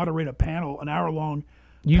that I moderate a panel, an hour-long.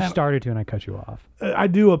 you panel. started to, and I cut you off. I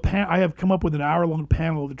do I have come up with an hour-long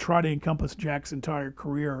panel to try to encompass Jack's entire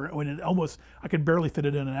career. When I could barely fit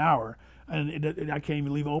it in an hour, and I can't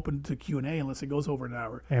even leave it open to Q&A unless it goes over an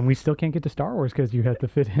hour. And we still can't get to Star Wars because you have to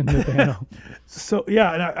fit in the panel. So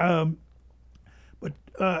yeah, and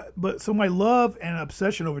but so my love and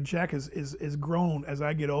obsession over Jack is grown as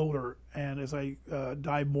I get older and as I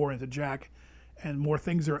dive more into Jack, and more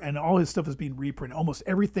things and all his stuff is being reprinted. Almost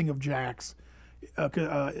everything of Jack's,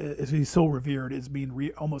 as he's so revered, is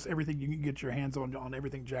being almost everything you can get your hands on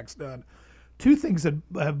everything Jack's done. Two things that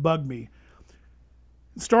have bugged me.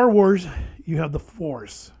 In Star Wars, you have the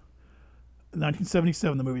Force. In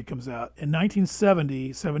 1977, the movie comes out. In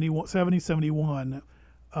 1970, 71,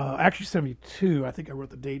 actually 72, I think I wrote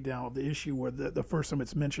the date down of the issue where the first time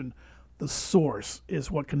it's mentioned, the Source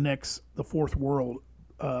is what connects the fourth world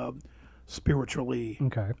spiritually.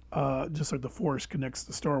 Okay. Just like the Force connects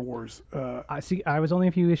the Star Wars. I see. I was only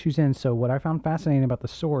a few issues in, so what I found fascinating about the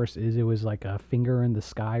Source is it was like a finger in the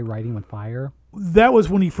sky writing with fire, That was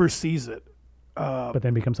when he first sees it. but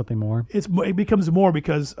then becomes something more. It becomes more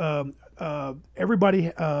because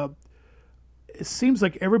everybody. It seems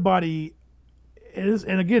like everybody is,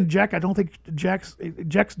 and again, Jack. I don't think Jack's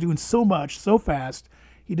doing so much so fast.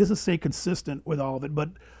 He doesn't stay consistent with all of it.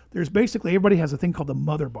 But there's basically everybody has a thing called the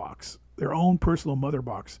mother box, their own personal mother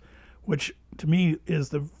box, which to me is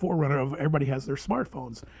the forerunner of everybody has their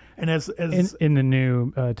smartphones. And as In the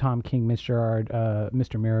new Tom King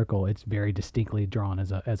Mr. Miracle, it's very distinctly drawn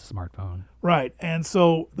as a smartphone. right, and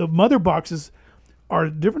so the mother boxes are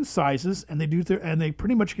different sizes, and they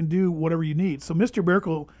pretty much can do whatever you need. So Mr.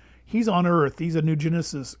 Miracle, he's on Earth. He's a New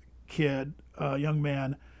Genesis kid, young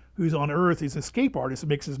man who's on Earth. He's an escape artist that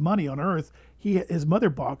makes his money on Earth. His mother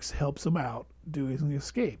box helps him out doing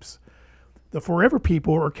escapes. The Forever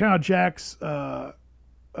People are kind of Jack's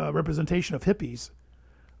representation of hippies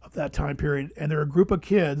of that time period, and they're a group of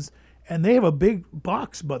kids, and they have a big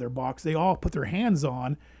mother box. They all put their hands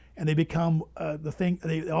on, and they become the thing.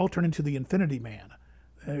 They all turn into the Infinity Man,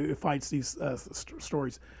 who fights these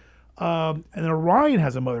stories. And then Orion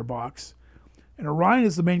has a mother box, and Orion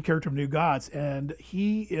is the main character of New Gods, and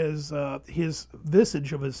he is his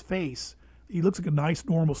visage of his face. He looks like a nice,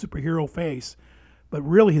 normal superhero face, but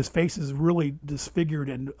really his face is really disfigured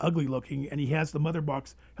and ugly looking, and he has the mother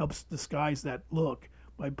box helps disguise that look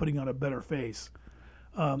by putting on a better face.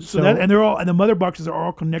 And the mother boxes are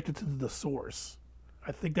all connected to the Source.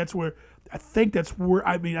 I think that's where.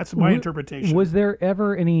 I mean, that's my interpretation. Was there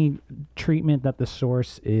ever any treatment that the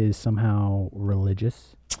Source is somehow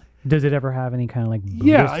religious? Does it ever have any kind of like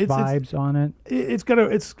Buddhist vibes on it? It's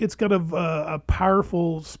got a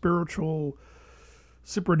powerful spiritual,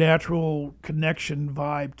 supernatural connection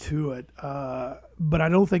vibe to it. But I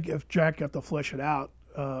don't think if Jack got to flesh it out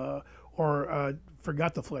or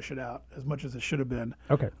forgot to flesh it out as much as it should have been.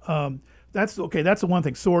 Okay. That's okay. That's the one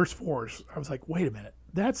thing. Source Force. I was like, wait a minute.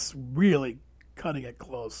 That's really cutting it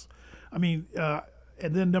close. I mean,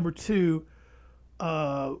 and then number two,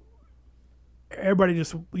 everybody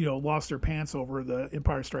just lost their pants over the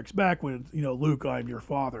Empire Strikes Back when Luke, I'm your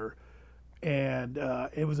father, and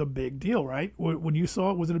it was a big deal, right? When you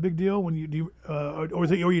saw it, was it a big deal when or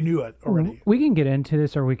you knew it already? We can get into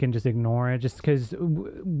this, or we can just ignore it, just because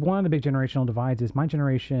one of the big generational divides is my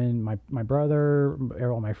generation, my brother,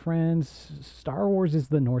 all my friends. Star Wars is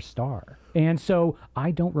the North Star, and so I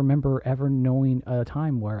don't remember ever knowing a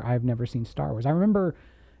time where I've never seen Star Wars. I remember.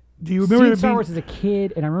 Do you remember seeing Star Wars as a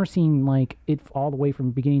kid, and I remember seeing like it all the way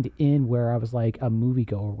from beginning to end, where I was like a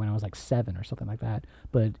moviegoer when I was like 7 or something like that.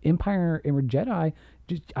 But Empire and Jedi,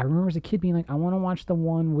 I remember as a kid being like, I want to watch the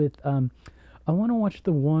one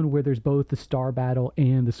where there's both the star battle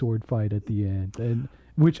and the sword fight at the end, and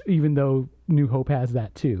which even though New Hope has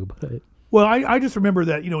that too, but well, I just remember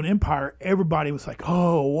that in Empire, everybody was like,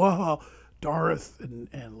 oh wow, Darth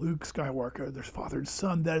and Luke Skywalker, there's father and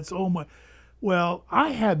son. That's oh my. Well, I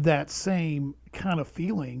had that same kind of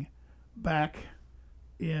feeling back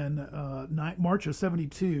in March of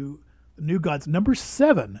 '72. The New Gods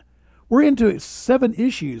 #7. We're into 7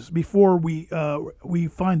 issues before we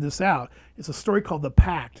find this out. It's a story called The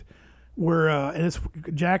Pact, where and it's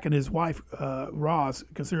Jack and his wife Roz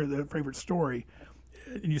consider it their favorite story.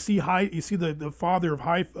 And you see the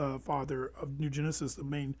father of New Genesis,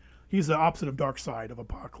 he's the opposite of Darkseid of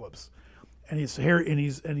Apocalypse. And his hair, and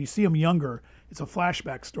you see him younger. It's a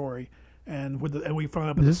flashback story, and we find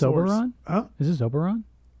out. Is this Source. Oberon? Huh? Is this Oberon?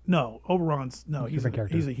 No, Oberon's no. He's Different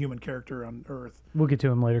character. he's a human character on Earth. We'll get to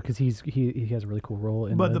him later because he has a really cool role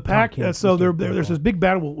in But the Tom pack. King's So Mr. there's Miracle. this big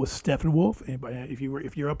battle with Steppenwolf.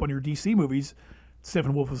 If you're up on your DC movies,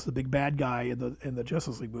 Steppenwolf was the big bad guy in the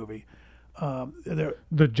Justice League movie.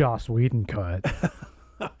 The Joss Whedon cut.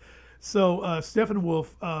 So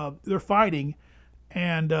Steppenwolf, they're fighting,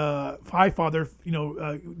 and Highfather,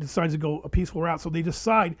 decides to go a peaceful route. So they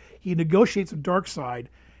decide he negotiates with Darkseid,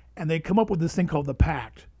 and they come up with this thing called the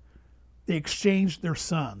Pact. They exchange their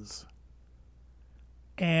sons,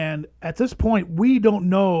 and at this point, we don't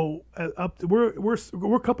know. We're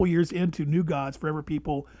a couple years into New Gods, Forever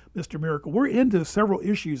People, Mr. Miracle. We're into several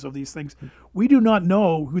issues of these things. We do not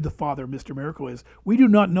know who the father of Mr. Miracle is. We do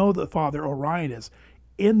not know the father Orion is.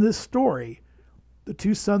 In this story, the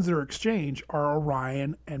two sons that are exchanged are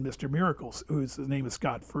Orion and Mr. Miracle, whose name is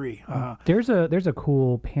Scott Free. There's a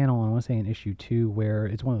cool panel, I want to say in issue 2, where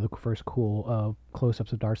it's one of the first cool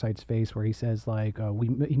close-ups of Darkseid's face, where he says like,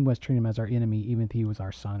 he must treat him as our enemy, even if he was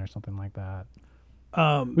our son, or something like that.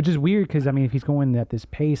 Which is weird because I mean, if he's going at this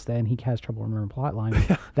pace, then he has trouble remembering plot lines.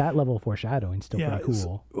 That level of foreshadowing still pretty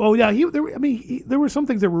cool. Well, yeah, there were some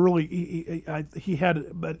things that were really he had,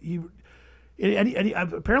 but he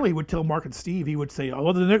apparently he would tell Mark and Steve. He would say, "Oh,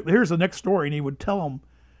 well, here's the next story," and he would tell them.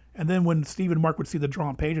 And then when Steve and Mark would see the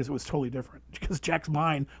drawn pages, it was totally different because Jack's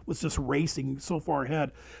mind was just racing so far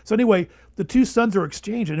ahead. So anyway, the two sons are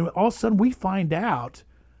exchanged, and all of a sudden we find out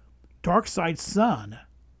Darkseid's son,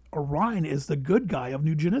 Orion, is the good guy of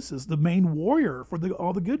New Genesis, the main warrior for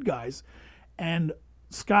all the good guys, and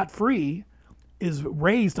Scott Free is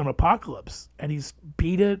raised on Apocalypse, and he's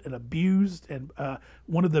beaten and abused. And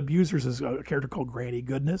one of the abusers is a character called Granny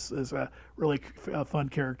Goodness, is a really fun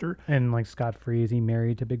character. And like Scott Free, is he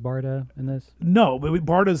married to Big Barda in this? No, but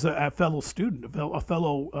Barda's a fellow student, a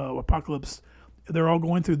fellow Apocalypse. They're all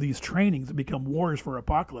going through these trainings to become warriors for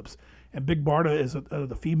Apocalypse. And Big Barda is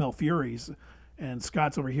the female Furies. And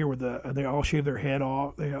Scott's over here with they all shave their head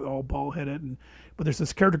off. They're all bald headed. But there's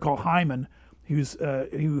this character called Hyman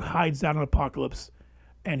who hides down in Apocalypse,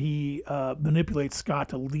 and he manipulates Scott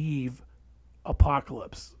to leave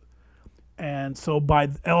Apocalypse. And so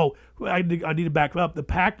I need to back up. The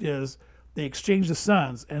pact is they exchange the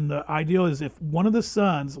sons, and the ideal is if one of the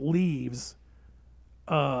sons leaves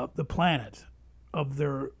the planet of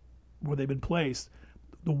where they've been placed,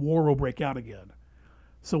 the war will break out again.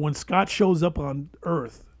 So when Scott shows up on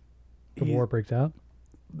Earth, The war breaks out?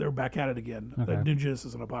 they're back at it again. Okay. New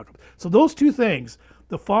Genesis and Apocalypse. So those two things,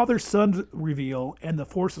 the father-son reveal and the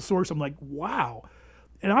Force of Source, I'm like, wow.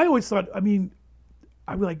 And I always thought, I'm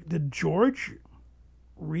like, did George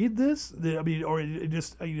read this? Or it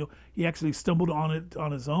just, he actually stumbled on it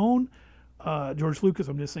on his own. George Lucas,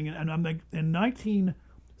 I'm just thinking. And I'm like, in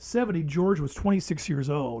 1970, George was 26 years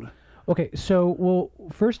old. Okay, so, well,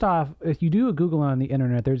 first off, if you do a Google on the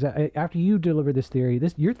internet, after you deliver this theory,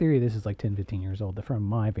 your theory, this is like 10, 15 years old from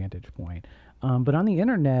my vantage point. But on the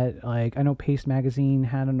internet, like, I know Paste Magazine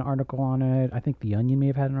had an article on it. I think The Onion may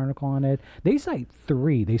have had an article on it. They cite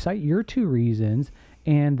 3. They cite your 2 reasons,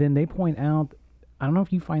 and then they point out, I don't know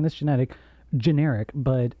if you find this generic,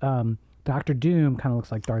 but Doctor Doom kind of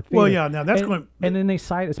looks like Darth Vader. Well, yeah, now that's going. And then they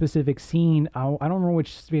cite a specific scene. I don't remember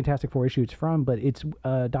which Fantastic Four issue it's from, but it's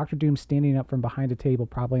Doctor Doom standing up from behind a table,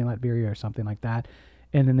 probably in Latveria or something like that.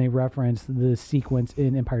 And then they reference the sequence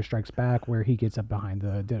in Empire Strikes Back where he gets up behind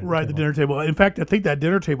the dinner table. The dinner table. In fact, I think that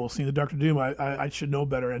dinner table scene, the Doctor Doom, I should know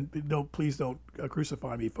better. And please don't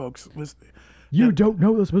crucify me, folks. Listen. You don't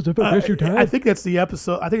know the specific issue tag? I think that's the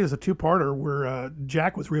episode. I think it's a 2-parter where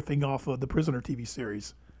Jack was riffing off of the Prisoner TV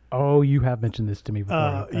series. Oh, you have mentioned this to me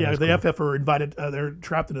before. The FF are invited. They're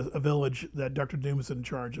trapped in a village that Doctor Doom is in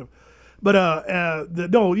charge of. But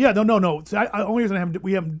no. So only reason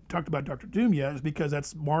we haven't talked about Doctor Doom yet is because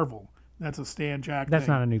that's Marvel. That's a Stan Jack. That's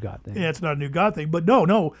thing. not a New God thing. Yeah, it's not a New God thing. But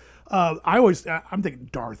no. I'm thinking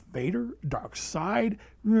Darth Vader, Darkseid.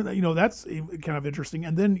 That's kind of interesting.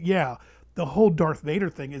 And then the whole Darth Vader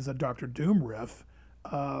thing is a Doctor Doom riff.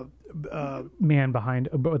 Man behind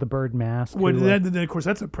with a bird mask. Then of course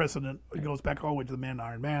that's a precedent. It goes back all the way to the Man in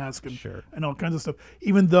Iron Mask and all kinds of stuff.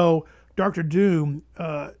 Even though Doctor Doom,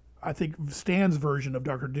 I think Stan's version of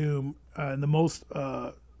Doctor Doom and the most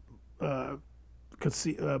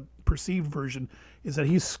perceived version is that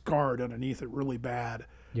he's scarred underneath it really bad.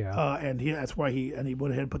 Yeah. And that's why he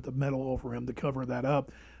went ahead and put the metal over him to cover that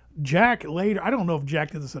up. Jack later, I don't know if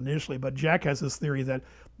Jack did this initially, but Jack has this theory that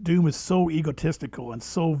Doom is so egotistical and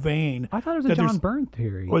so vain. I thought it was a that John there's- Byrne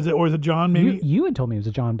theory. Or is it John? Maybe You had told me it was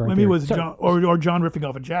a John Byrne maybe it theory. was John or John riffing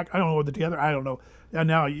off of Jack. I don't know what together. I don't know. And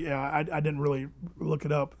now, I didn't really look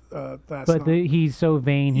it up last But night. He's so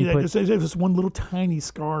vain. He There's put this one little tiny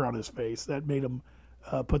scar on his face that made him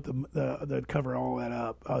put the cover all that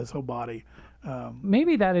up, his whole body.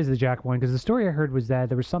 maybe that is the Jack one, because the story I heard was that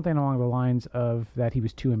there was something along the lines of that he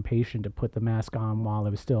was too impatient to put the mask on while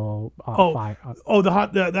it was still on fire.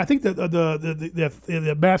 I think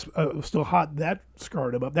the mask was still hot. That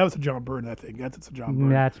scarred him up. That was a John Byrne. I think that's a John Byrne.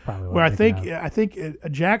 That's probably what Where I'm thinking of. I think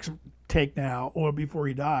Jack's take now, or before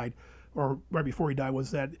he died, or right before he died,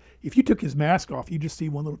 was that if you took his mask off, you just see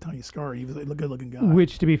one little tiny scar. He was a good-looking guy.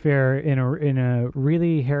 Which, to be fair, in a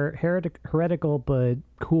really heretical but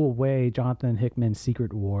cool way, Jonathan Hickman's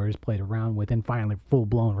Secret Wars played around with and finally full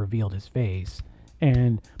blown revealed his face,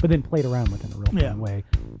 but then played around with it in a real fun way.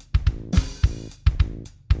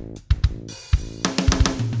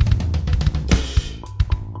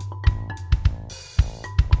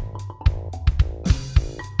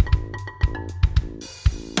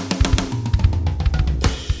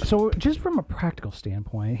 So just from a practical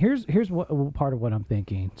standpoint, here's what part of what I'm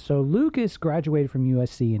thinking. So Lucas graduated from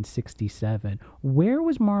USC in '67. Where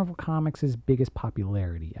was Marvel Comics' biggest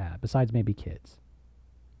popularity at, besides maybe kids?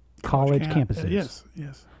 College campuses.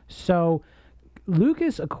 Yes. So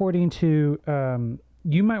Lucas, according to,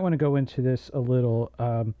 you might want to go into this a little.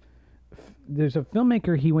 There's a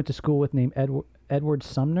filmmaker he went to school with named Edward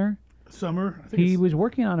Sumner. Summer. I think He was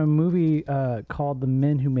working on a movie called The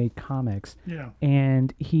Men Who Made Comics. Yeah.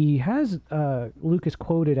 And he has Lucas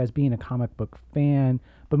quoted as being a comic book fan,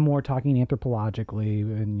 but more talking anthropologically.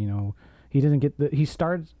 And, he doesn't get he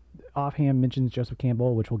starts offhand, mentions Joseph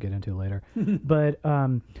Campbell, which we'll get into later. But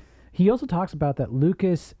he also talks about that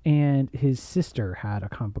Lucas and his sister had a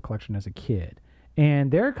comic book collection as a kid.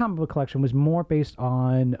 And their comic book collection was more based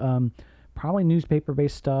on probably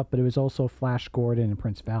newspaper-based stuff, but it was also Flash Gordon and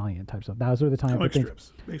Prince Valiant type stuff. Those were the time comic things.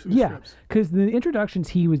 strips. Basically strips. Because the introductions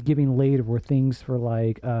he was giving later were things for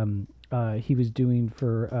like he was doing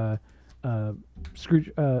for Scrooge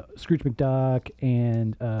McDuck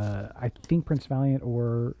and I think Prince Valiant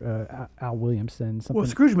or Al Williamson. Something. Well,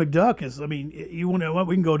 Scrooge McDuck is. I mean, you want to?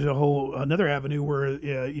 We can go to another avenue where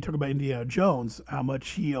you talk about Indiana Jones, how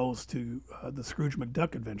much he owes to the Scrooge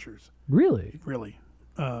McDuck adventures. Really? Really.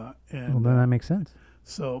 Well, then that makes sense.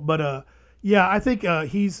 So, but yeah, I think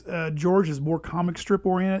George is more comic strip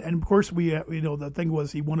oriented, and of course the thing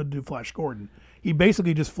was he wanted to do Flash Gordon. He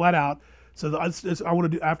basically just flat out said, I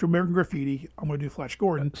want to do after American Graffiti, I'm going to do Flash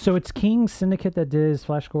Gordon. So it's King Syndicate that did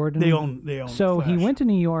Flash Gordon. They own. So Flash. he went to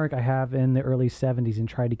New York, I have in the early '70s, and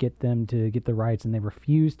tried to get them to get the rights, and they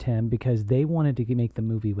refused him because they wanted to make the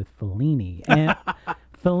movie with Fellini. And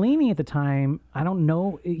Fellini at the time, I don't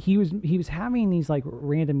know, he was having these like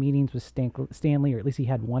random meetings with Stanley, or at least he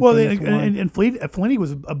had one. Well, famous one. and Fellini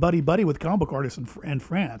was a buddy with comic book artists in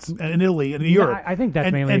France and in Italy and in Europe. I think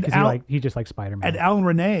that's mainly because he just liked Spider-Man. And Alan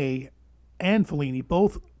Renee and Fellini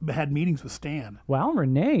both had meetings with Stan. Well, Alan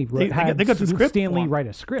Renee they got the script Stanley form. write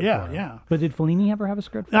a script. Yeah, for him. yeah. But did Fellini ever have a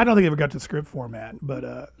script? I don't think they ever got to script format,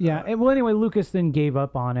 but yeah. Well, anyway, Lucas then gave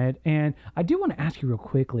up on it, and I do want to ask you real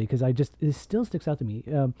quickly because it still sticks out to me.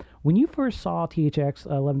 When you first saw THX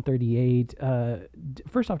 1138,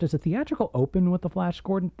 first off, does the theatrical open with the Flash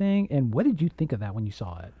Gordon thing, and what did you think of that when you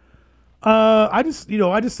saw it? I just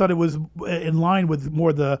thought it was in line with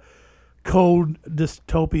more the cold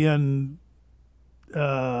dystopian,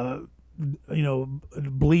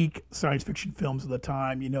 bleak science fiction films of the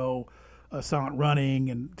time. Silent Running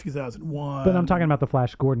in 2001. But I'm talking about the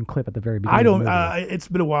Flash Gordon clip at the very beginning. I don't. Of the movie. It's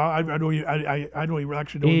been a while. I don't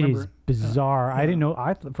remember. It is bizarre. I didn't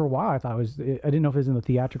know. For a while I thought I didn't know if it was in the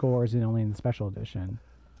theatrical or is it only in the special edition.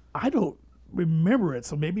 I don't remember it,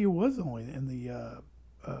 so maybe it was only in the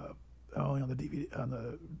only on the DVD on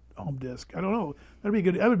the home disc. I don't know. That'd be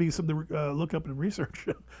good. That would be something to look up and research.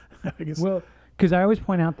 I guess. Well, because I always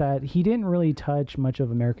point out that he didn't really touch much of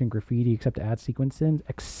American Graffiti except to add sequences,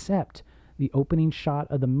 except the opening shot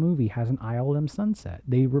of the movie has an ILM sunset.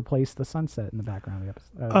 They replaced the sunset in the background of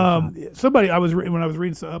the episode. Somebody when I was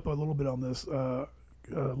reading up a little bit on this. A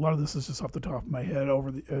lot of this is just off the top of my head,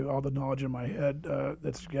 over all the knowledge in my head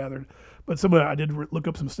that's gathered. But somebody, I did look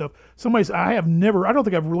up some stuff. I don't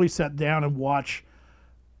think I've really sat down and watched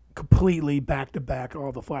completely back to back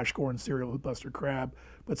all the Flash Gordon serial with Buster Crabbe.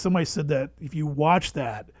 But somebody said that if you watch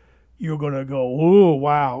that, you're going to go, oh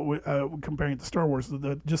wow! Comparing it to Star Wars,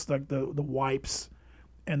 just like the wipes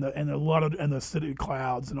and the city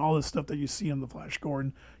clouds and all this stuff that you see in the Flash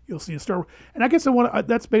Gordon, you'll see in Star Wars. And I guess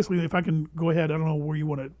that's basically, if I can go ahead, I don't know where you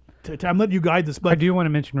want to. I'm letting you guide this, but I do want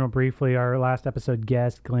to mention real briefly our last episode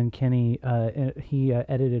guest, Glenn Kenny. He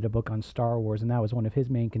edited a book on Star Wars, and that was one of his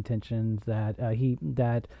main contentions that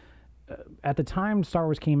at the time Star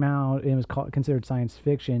Wars came out, it was considered science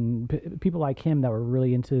fiction. People like him that were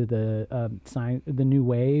really into the new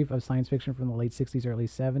wave of science fiction from the late 60s, early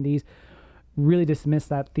 70s, really dismissed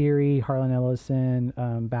that theory. Harlan Ellison,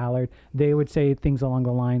 Ballard, they would say things along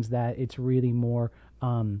the lines that it's really more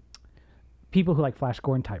people who like Flash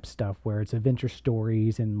Gordon type stuff, where it's adventure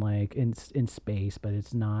stories and like in space, but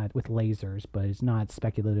it's not with lasers, but it's not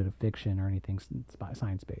speculative fiction or anything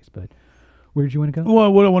science based. But where did you want to go?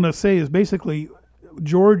 Well, what I want to say is basically,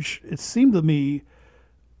 George, it seemed to me,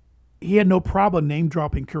 he had no problem name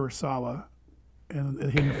dropping Kurosawa and the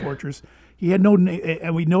Hidden Fortress. He had no,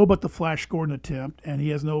 and we know about the Flash Gordon attempt, and he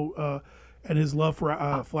has no, and his love for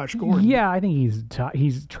Flash Gordon. Yeah, I think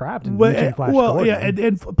he's trapped in Flash Gordon. Well, yeah,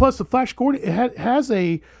 and plus the Flash Gordon has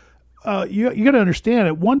a, you got to understand,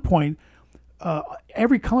 at one point,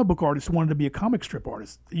 every comic book artist wanted to be a comic strip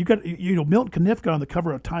artist. Milton Caniff got on the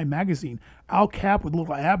cover of Time magazine. Al Capp with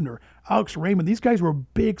Little Abner, Alex Raymond. These guys were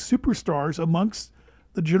big superstars amongst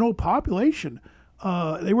the general population.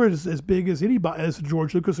 They were as big as anybody, as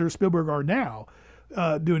George Lucas or Spielberg are now,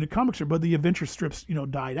 doing the comic strip. But the adventure strips,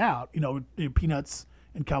 died out. Peanuts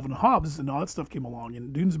and Calvin and Hobbes and all that stuff came along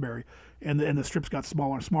in Doonesbury, and the strips got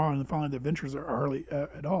smaller and smaller, and then finally the adventures are hardly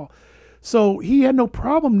at all. So he had no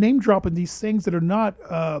problem name dropping these things that are not,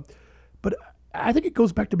 but I think it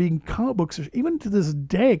goes back to being comic books, even to this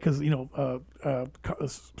day, because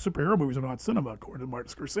superhero movies are not cinema, according to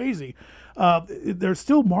Martin Scorsese. They're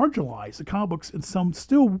still marginalized. The comic books, in some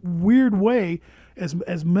still weird way,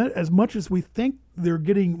 as much as we think they're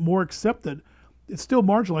getting more accepted, it's still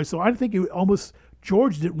marginalized. So I think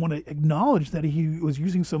George didn't want to acknowledge that he was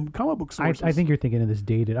using some comic book sources. I think you're thinking of this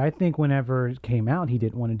dated. I think whenever it came out, he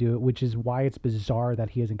didn't want to do it, which is why it's bizarre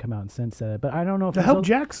that he hasn't come out and since it. But I don't know if to help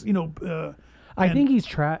Jack's, I think he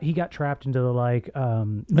got trapped into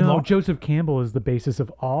the Joseph Campbell is the basis of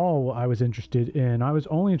all I was interested in. I was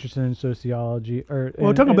only interested in sociology.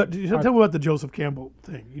 Tell me about the Joseph Campbell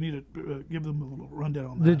thing. You need to give them a little rundown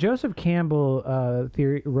on that. The Joseph Campbell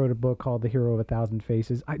theory wrote a book called The Hero of a Thousand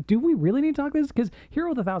Faces. Do we really need to talk this? Because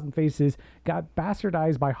Hero of a Thousand Faces got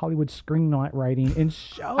bastardized by Hollywood screenwriting in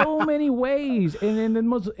so many ways, and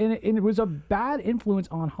it was a bad influence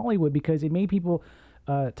on Hollywood because it made people.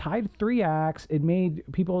 Tied 3 acts. It made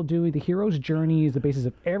people do the hero's journey as the basis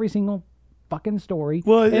of every single fucking story.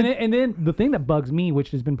 Well, and then the thing that bugs me,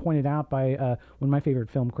 which has been pointed out by one of my favorite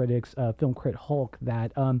film critics, Film Crit Hulk,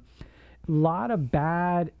 that a lot of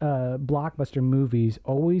bad blockbuster movies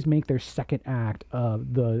always make their second act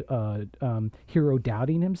of the hero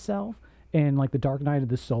doubting himself, and like the Dark Knight of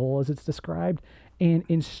the Soul, as it's described. And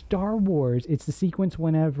in Star Wars, it's the sequence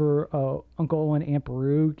whenever Uncle Owen and Aunt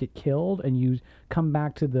Beru get killed, and you come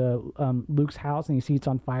back to the Luke's house, and you see it's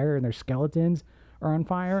on fire, and their skeletons are on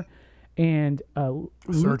fire, and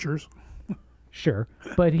searchers. Sure,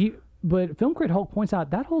 but Film Crit Hulk points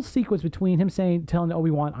out that whole sequence between him telling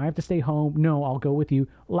Obi-Wan, "I have to stay home. No, I'll go with you,"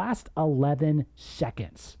 lasts 11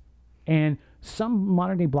 seconds, and some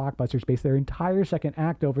modern day blockbusters base their entire second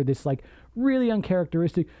act over this like really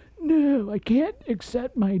uncharacteristic, no, I can't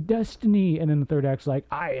accept my destiny. And then the third act's like,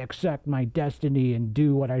 I accept my destiny and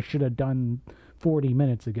do what I should have done 40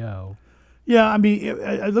 minutes ago. Yeah, I mean,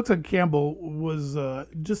 it looks like Campbell was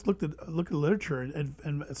just looked at literature and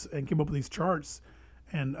came up with these charts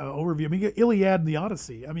and overview. I mean, Iliad and the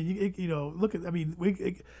Odyssey. I mean, look at. I mean,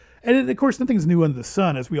 and of course, nothing's new under the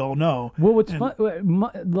sun, as we all know. Well, what's fun, a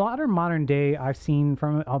lot of modern day I've seen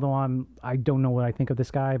from it, although I don't know what I think of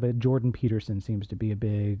this guy, but Jordan Peterson seems to be a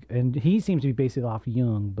big, and he seems to be basically off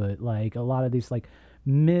Jung, but like a lot of these like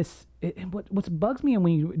what bugs me, and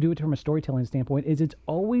when you do it from a storytelling standpoint, is it's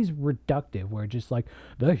always reductive, where just like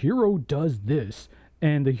the hero does this,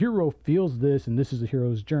 and the hero feels this, and this is the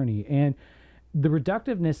hero's journey, and the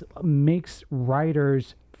reductiveness makes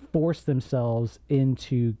writers force themselves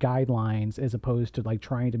into guidelines as opposed to like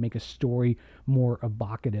trying to make a story more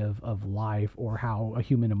evocative of life or how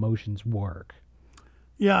human emotions work.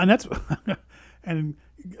 Yeah, and that's and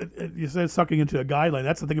you said sucking into a guideline.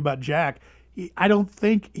 That's the thing about Jack. I don't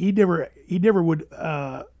think he never would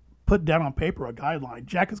put down on paper a guideline.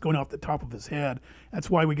 Jack is going off the top of his head. That's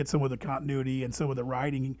why we get some of the continuity and some of the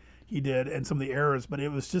writing he did and some of the errors. But it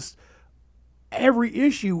was just every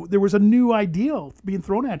issue there was a new idea being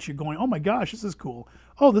thrown at you, going, "Oh my gosh, this is cool!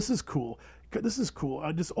 Oh, this is cool!" this is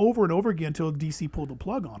cool. Just over and over again until DC pulled the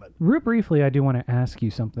plug on it. Real briefly, I do want to ask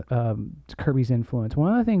you something. Kirby's influence.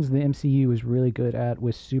 One of the things the MCU was really good at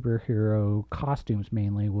with superhero costumes,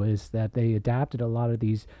 mainly, was that they adapted a lot of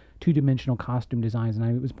these two-dimensional costume designs. And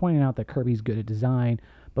I was pointing out that Kirby's good at design,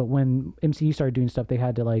 but when MCU started doing stuff, they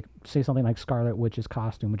had to like say something like Scarlet Witch's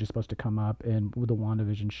costume, which is supposed to come up in with the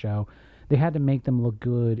WandaVision show. They had to make them look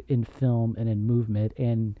good in film and in movement.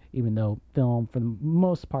 And even though film, for the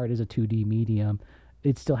most part, is a 2D medium,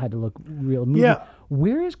 it still had to look real. Yeah.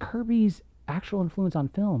 Where is Kirby's actual influence on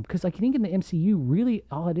film? Because like, I think in the MCU, really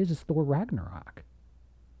all it is Thor Ragnarok.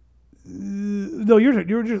 No,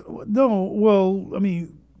 you're just no. Well, I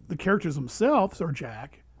mean, the characters themselves are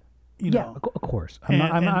Jack. You know. Of course.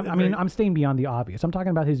 I'm staying beyond the obvious. I'm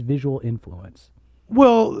talking about his visual influence.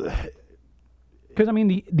 Well, because I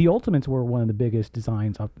mean, the Ultimates were one of the biggest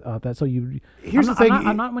designs of that. So here's the thing.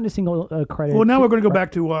 I'm not going to single credit. Well, now we're going to go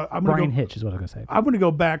back to Brian Hitch is what I'm going to say. I'm going to go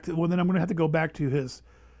back to. Well, then I'm going to have to go back to his.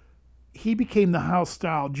 He became the house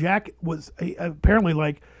style. Jack was apparently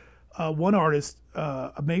like one artist,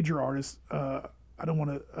 a major artist. I don't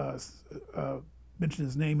want to mention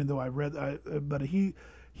his name, though I read, but he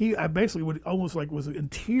I basically would almost like was in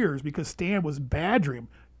tears because Stan was badgering him.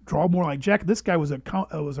 Draw more like Jack. This guy was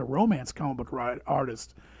a romance comic book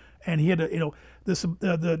artist, and he had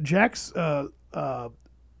the Jack's the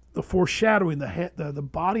foreshadowing, the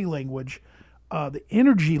body language, the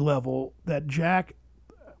energy level that Jack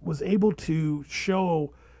was able to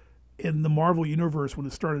show in the Marvel universe when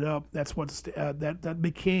it started up. That's what that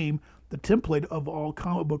became the template of all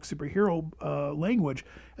comic book superhero language.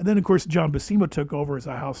 And then, of course, John Buscema took over as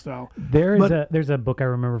a house style. There's a book I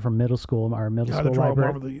remember from middle school, our middle school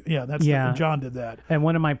library. John did that. And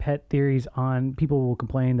one of my pet theories on people will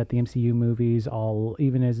complain that the MCU movies,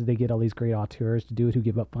 even as they get all these great auteurs to do it, who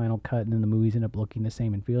give up Final Cut, and then the movies end up looking the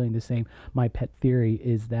same and feeling the same. My pet theory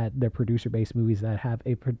is that they're producer-based movies that have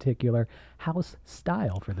a particular house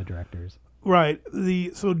style for the directors. Right.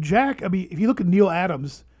 So Jack, I mean, if you look at Neil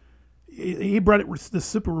Adams, he brought the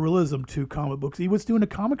super realism to comic books. He was doing a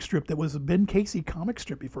comic strip that was a Ben Casey comic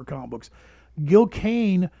strip before comic books. Gil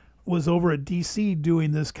Kane was over at DC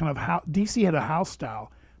doing this kind of DC had a house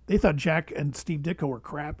style. They thought Jack and Steve Ditko were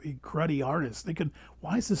cruddy artists.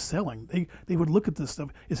 Why is this selling? They would look at this stuff.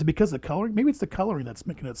 Is it because of the coloring? Maybe it's the coloring that's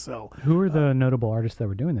making it sell. Who are the notable artists that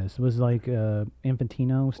were doing this? Was like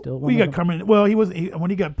Infantino still? Well, you got Carmen. Well, when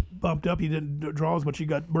he got bumped up, he didn't draw as much. You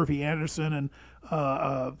got Murphy Anderson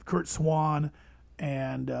and Kurt Swan,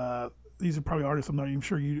 and these are probably artists I'm not even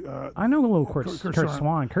sure you. I know a little Kurt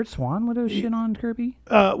Swan. Kurt Swan would have shit on Kirby.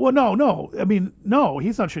 Well, no. I mean, no,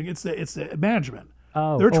 he's not shitting. It's the management.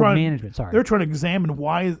 Management. Sorry, they're trying to examine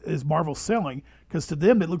why is Marvel selling, because to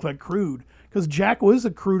them it looked like crude. Because Jack was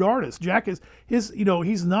a crude artist. Jack is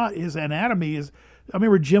he's not, his anatomy is. I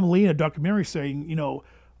remember Jim Lee in a documentary saying,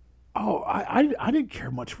 I didn't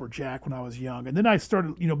care much for Jack when I was young, and then I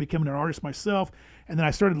started becoming an artist myself, and then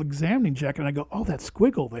I started examining Jack, and I go, oh, that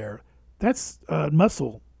squiggle there, that's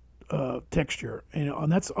muscle texture, and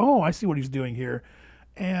that's I see what he's doing here.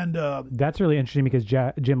 And that's really interesting because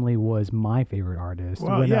Jim Lee was my favorite artist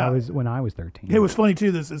when I was 13. It was funny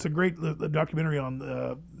too. It's a great documentary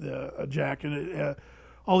on Jack, and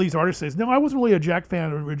all these artists say, "No, I wasn't really a Jack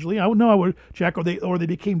fan originally. I was Jack, or they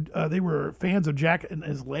became they were fans of Jack in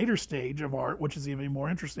his later stage of art, which is even more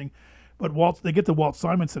interesting." But they get to Walt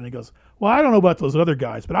Simonson, and he goes, "Well, I don't know about those other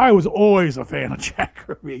guys, but I was always a fan of Jack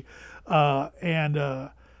Kirby."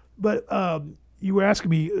 You were asking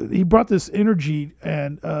me, he brought this energy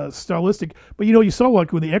and stylistic, but you saw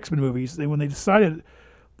like with the X-Men movies, when they decided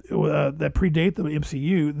that predate the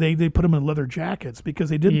MCU, they put them in leather jackets because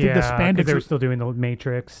they didn't think the spandex. They were still doing the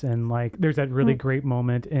Matrix, and like there's that really great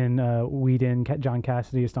moment in Whedon, John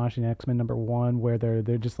Cassidy, Astonishing X-Men #1, where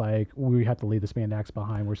they're just like, we have to leave the spandex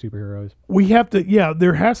behind. We're superheroes. We have to. Yeah,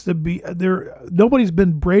 there has to be Nobody's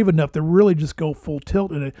been brave enough to really just go full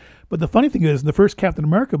tilt in it. But the funny thing is, in the first Captain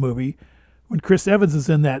America movie, when Chris Evans is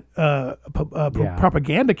in that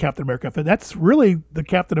propaganda Captain America outfit, that's really the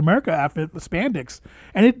Captain America outfit with spandex,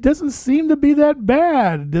 and it doesn't seem to be that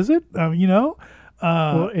bad, does it? Well,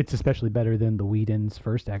 it's especially better than the Whedon's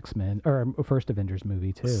first X-Men or first Avengers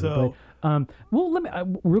movie too. So, but let me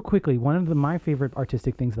real quickly. One of my favorite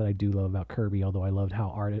artistic things that I do love about Kirby, although I loved how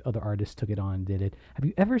other artists took it on and did it. Have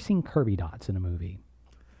you ever seen Kirby dots in a movie?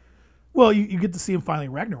 Well, you get to see him finally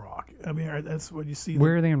in Ragnarok. I mean, that's what you see.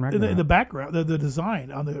 Where are they in Ragnarok? In the background, the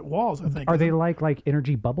design on the walls, I think. Are they like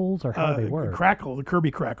energy bubbles, or how do they work? Crackle, the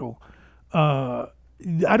Kirby crackle. I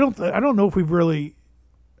don't know if we've really.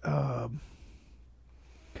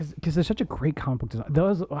 because there's such a great comic book design.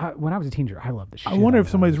 Those when I was a teenager, I loved the shit. I wonder out if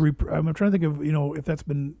of somebody's. those. I'm trying to think of if that's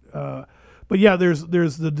been. But yeah, there's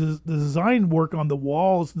the design work on the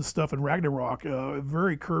walls and stuff in Ragnarok.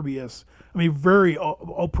 Very Kirby-esque. I mean, very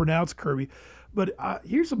all pronounced Kirby. But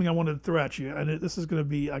here's something I wanted to throw at you, and this is going to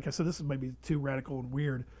be, like I said, this is maybe too radical and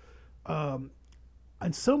weird.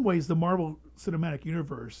 In some ways, the Marvel Cinematic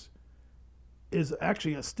Universe is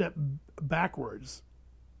actually a step backwards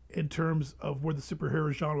in terms of where the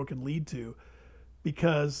superhero genre can lead to,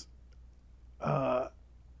 because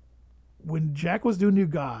when Jack was doing New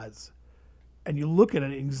Gods, and you look at it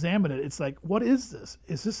and examine it, it's like, what is this?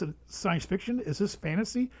 Is this a science fiction? Is this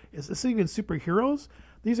fantasy? Is this even superheroes?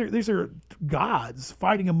 These are gods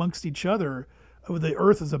fighting amongst each other with the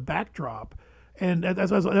Earth as a backdrop. And that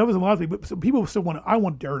was a lot of people. So people still want. I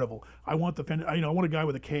want Daredevil. I want I want a guy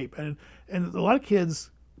with a cape. And a lot of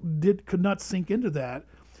kids could not sink into that.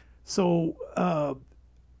 So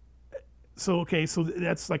okay, so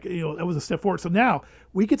that's like, that was a step forward. So now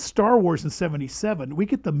we get Star Wars in '77. We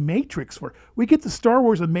get the Matrix we get the Star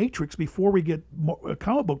Wars and Matrix before we get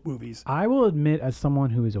comic book movies. I will admit, as someone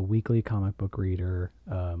who is a weekly comic book reader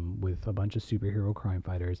with a bunch of superhero crime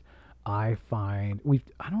fighters, I find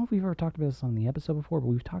I don't know if we've ever talked about this on the episode before, but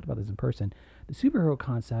we've talked about this in person. The superhero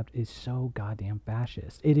concept is so goddamn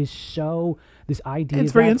fascist. It is so, this idea. And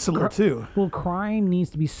it's very insular too. Well, crime needs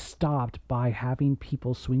to be stopped by having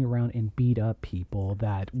people swing around and beat up people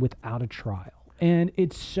without a trial. And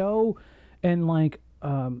it's so, and like,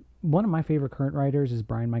 one of my favorite current writers is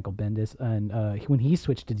Brian Michael Bendis, and when he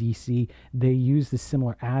switched to DC, they used the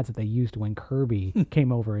similar ads that they used when Kirby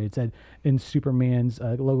came over. It said in Superman's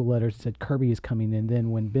logo letters, it said Kirby is coming, and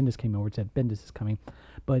then when Bendis came over, it said Bendis is coming.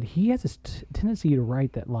 But he has this tendency to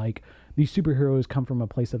write that like these superheroes come from a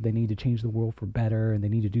place of they need to change the world for better and they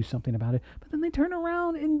need to do something about it, but then they turn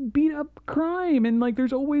around and beat up crime, and like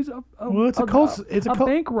there's always a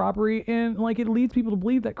bank robbery, and like it leads people to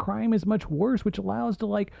believe that crime is much worse, which allows to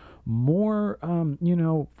like more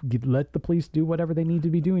let the police do whatever they need to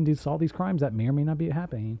be doing to solve these crimes that may or may not be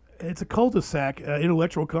happening. It's a cul-de-sac,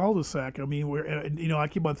 intellectual cul-de-sac. I mean, I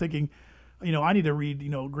keep on thinking, I need to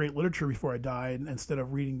read, great literature before I die, instead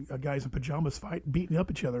of reading guys in pajamas beating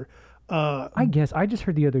up each other. I guess I just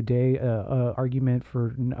heard the other day argument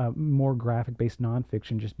for more graphic-based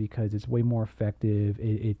nonfiction, just because it's way more effective.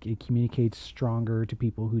 It communicates stronger to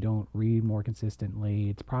people who don't read more consistently.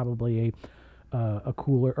 It's probably a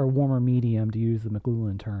cooler or warmer medium, to use the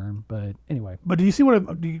McLuhan term. But anyway. But do you see what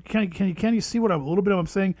can you see what a little bit of I'm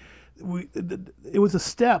saying? It was a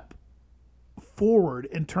step forward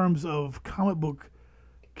in terms of comic book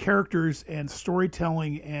characters and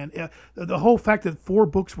storytelling, and the whole fact that 4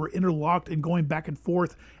 books were interlocked and going back and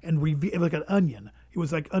forth and like an onion. It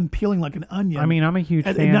was like unpeeling like an onion. I mean, I'm a huge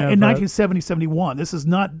fan in of 1970, 71. This is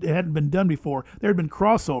not. It hadn't been done before. There had been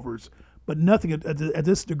crossovers, but nothing at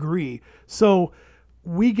this degree. So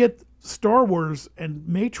we get Star Wars and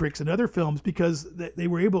Matrix and other films because they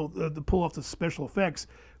were able to pull off the special effects.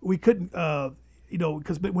 We couldn't.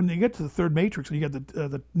 Because when you get to the third Matrix and you got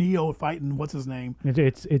the Neo fighting, what's his name?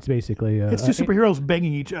 It's basically it's two superheroes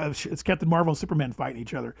banging each other. It's Captain Marvel and Superman fighting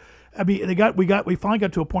each other. I mean, we finally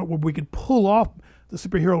got to a point where we could pull off the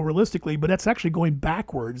superhero realistically, but that's actually going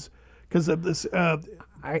backwards because of this.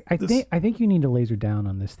 I think you need to laser down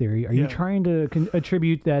on this theory. Are you trying to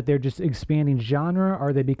attribute that they're just expanding genre?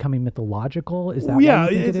 Are they becoming mythological? Is that what you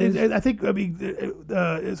think it is? I think,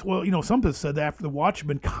 it's, some have said that after the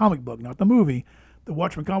Watchmen comic book, not the movie, the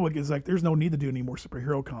Watchmen comic book is like, there's no need to do any more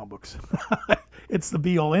superhero comic books. It's the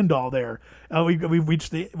be all end all there. We've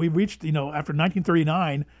reached after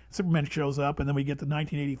 1939, Superman shows up, and then we get to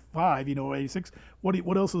 1985, 86.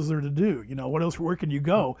 What else is there to do? What else? Where can you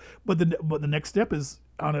go? But the next step is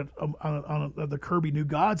on the Kirby New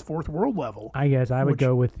Gods Fourth World level. I guess I would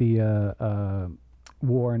go with the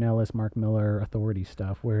Warren Ellis, Mark Miller Authority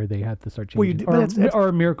stuff, where they have to start changing,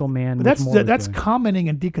 or Miracle Man. But that's commenting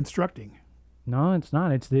and deconstructing. No, it's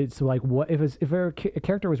not. It's like, what if a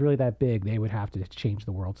character was really that big, they would have to change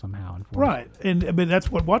the world somehow. Right, and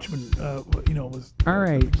that's what Watchmen, was. All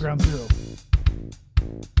right, ground zero.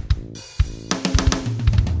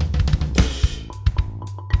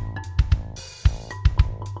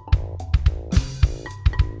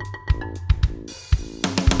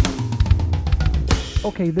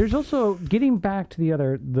 Okay, there's also, getting back to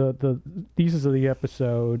the thesis of the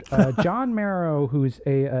episode, John Marrow, who's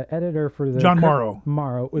a editor for the... John Morrow.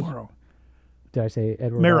 Morrow. Did I say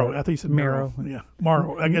Edward? Marrow. I think you said Marrow. Yeah,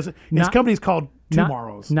 Morrow. I guess his company's called Two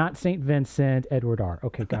Morrows. Not St. Vincent, Edward R.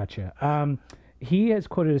 Okay, gotcha. he has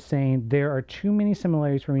quoted as saying, "There are too many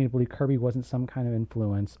similarities for me to believe Kirby wasn't some kind of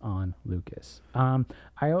influence on Lucas."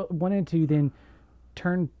 Wanted to then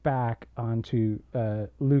turn back onto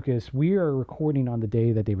Lucas. We are recording on the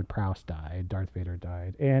day that David Prowse died, Darth Vader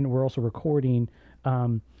died, and we're also recording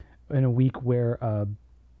in a week where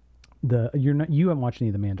you haven't watched any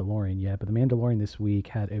of The Mandalorian yet, but The Mandalorian this week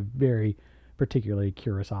had a very particularly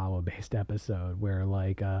Kurosawa based episode where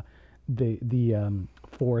like the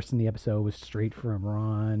force in the episode was straight from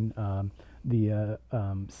Ron. The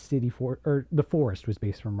forest was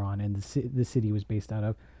based from Ron, and the city was based out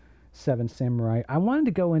of Seven Samurai. I wanted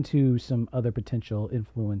to go into some other potential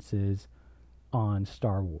influences on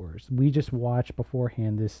Star Wars. We just watched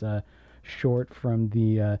beforehand this short from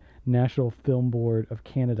the National Film Board of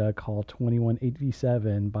Canada called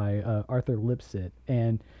 2187 by Arthur Lipsett,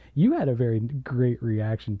 and you had a very great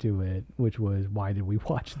reaction to it, which was, why did we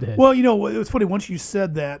watch this? Well, it was funny once you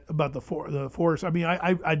said that about the Force. I mean,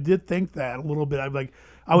 I did think that a little bit.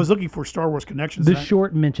 I was looking for Star Wars connections. The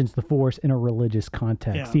short mentions the Force in a religious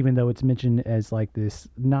context, even though it's mentioned as like this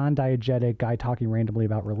non-diegetic guy talking randomly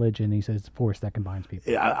about religion. He says it's Force that combines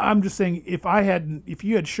people. I'm just saying, if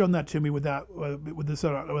you had shown that to me with this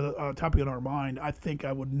topic on our mind, I think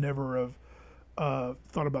I would never have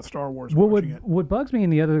thought about Star Wars. What bugs me in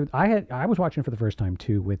the other, I was watching it for the first time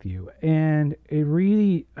too with you, and it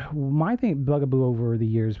really, my bugaboo over the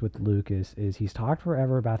years with Lucas is he's talked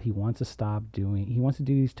forever about he wants to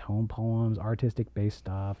do these tone poems, artistic based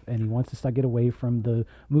stuff, and he wants to get away from the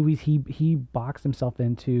movies he boxed himself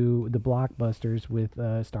into, the blockbusters with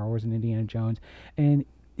Star Wars and Indiana Jones, and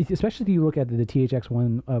especially if you look at the THX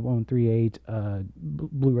 138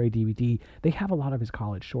 Blu-ray DVD, they have a lot of his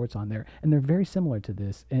college shorts on there, and they're very similar to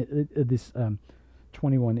this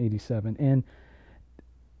 2187. And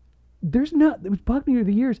it was bugged me over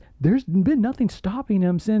the years. There's been nothing stopping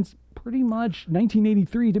him since pretty much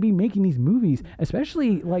 1983 to be making these movies,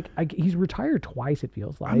 especially he's retired twice, it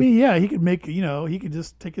feels like. I mean, yeah, he could make, he could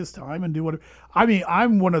just take his time and do whatever. I mean,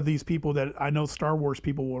 I'm one of these people that I know Star Wars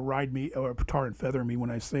people will ride me or tar and feather me when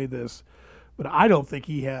I say this, but I don't think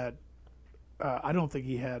he had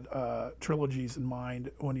trilogies in mind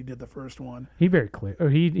when he did the first one. He very clear. Or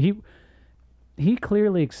he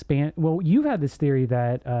clearly Well, you've had this theory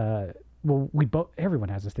that everyone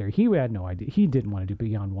has this theory. He had no idea. He didn't want to do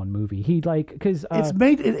beyond one movie. It's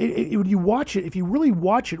made when you watch it. If you really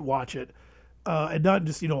watch it, and not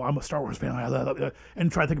just I'm a Star Wars fan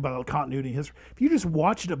and try to think about the continuity and history. If you just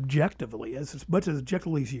watch it objectively, as much as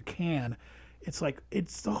objectively as you can, it's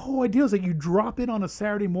the whole idea is that you drop in on a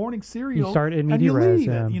Saturday morning serial, you start in and you res,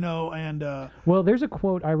 leave it, Well, there's a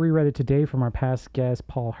quote, I reread it today from our past guest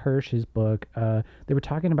Paul Hirsch's book. They were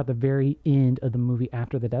talking about the very end of the movie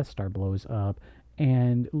after the Death Star blows up,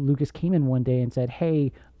 and Lucas came in one day and said,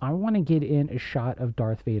 "Hey, I want to get in a shot of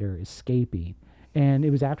Darth Vader escaping." And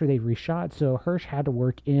it was after they reshot, so Hirsch had to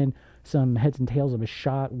work in some heads and tails of a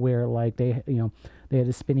shot where they had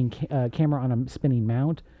a spinning camera on a spinning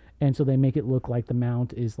mount. And so they make it look like the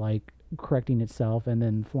mount is correcting itself and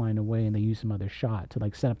then flying away, and they use some other shot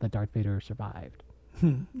to set up that Darth Vader survived.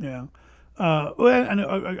 Yeah. Well, and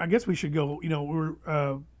I guess we should go.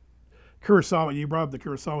 We're Kurosawa. You brought up the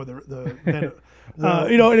Kurosawa,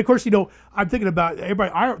 and of course, I'm thinking about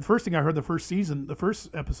everybody. The first thing I heard the first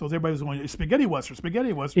episodes, everybody was going spaghetti western.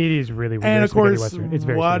 It is really weird. And of course, it's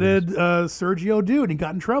very what did Sergio do? And he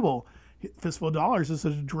got in trouble. Fistful of Dollars is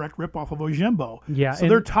a direct ripoff of Ojimbo. Yeah, so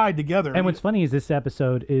they're tied together. And what's funny is this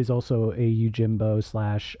episode is also a Ujimbo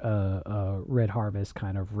 / Red Harvest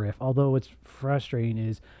kind of riff. Although what's frustrating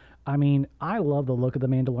is, I love the look of the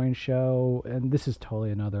Mandalorian show, and this is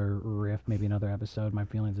totally another riff, maybe another episode. My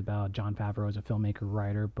feelings about Jon Favreau as a filmmaker,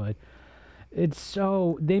 writer, but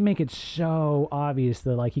they make it so obvious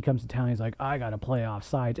that he comes to town, he's like, I gotta play off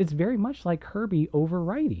sides. It's very much like Kirby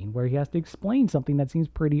overwriting, where he has to explain something that seems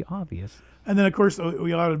pretty obvious. And then of course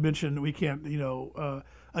we ought to mention, we can't,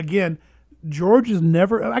 again, George is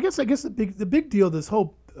never. I guess the big deal. This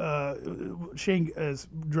whole Shane has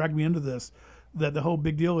dragged me into this. That the whole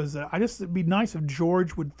big deal is that it'd be nice if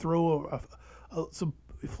George would throw some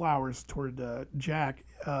flowers toward Jack.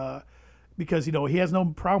 Because he has no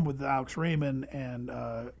problem with Alex Raymond and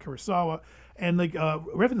Kurosawa and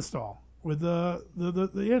Riefenstahl with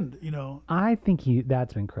the end. I think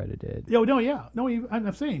that's been credited.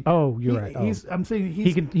 I'm saying. Oh, you're right. I'm saying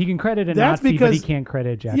he can credit a Nazi, but he can't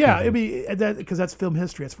credit Jack. Yeah, because that's film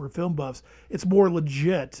history. It's for film buffs. It's more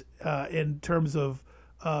legit in terms of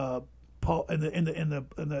in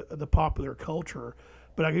the popular culture.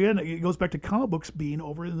 But again, it goes back to comic books being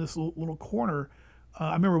over in this little corner.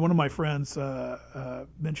 I remember one of my friends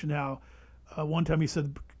mentioned how one time he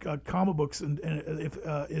said comic books and if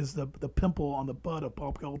is the pimple on the butt of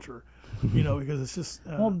pop culture, because it's just.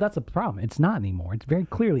 Well, that's a problem. It's not anymore. It's very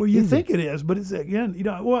clearly. Well, you think it is, but it's again,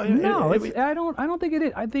 Well, no, I don't think it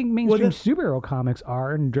is. I think mainstream superhero comics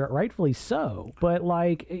are, and rightfully so. But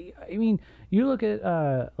like, I mean, you look at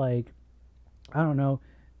I don't know,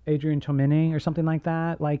 Adrian Tomine or something like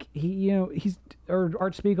that. Like he's or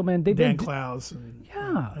Art Spiegelman. They've Dan been Clowes and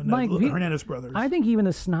like Hernandez brothers. I think even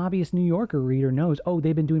the snobbiest New Yorker reader knows. Oh,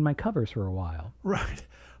 they've been doing my covers for a while. Right.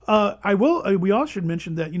 I will. We all should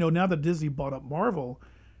mention that now that Disney bought up Marvel,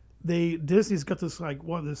 Disney's got this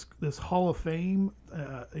this Hall of Fame,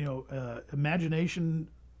 imagination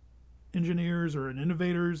engineers or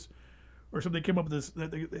innovators, or something. They came up with this.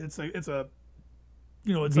 It's the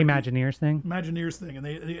Imagineers thing. Imagineers thing, and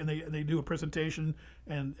they do a presentation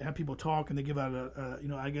and have people talk, and they give out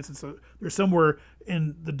I guess there's somewhere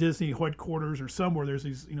in the Disney headquarters or somewhere there's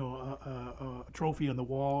these a trophy on the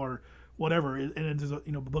wall or whatever, and there's a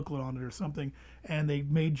booklet on it or something, and they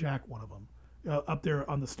made Jack one of them up there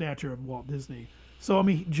on the statue of Walt Disney. So I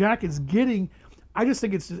mean, Jack is getting. I just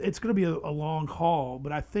think it's going to be a long haul,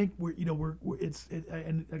 but I think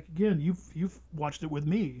and again you've watched it with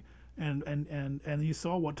me. And you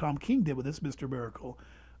saw what Tom King did with this Mr. Miracle.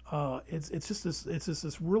 It's just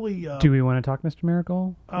this really. Do we want to talk Mr.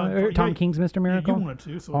 Miracle? Tom King's Mr. Miracle. You wanted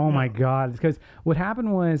to. So, oh my God! Because what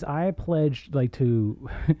happened was I pledged to.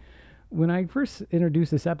 When I first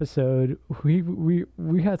introduced this episode, we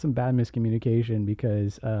had some bad miscommunication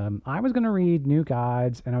because I was going to read New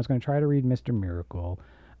Gods and I was going to try to read Mr. Miracle.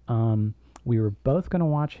 We were both going to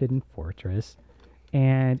watch Hidden Fortress.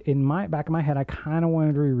 And in my back of my head, I kind of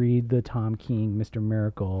wanted to reread the Tom King Mr.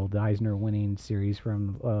 Miracle, the Eisner-winning series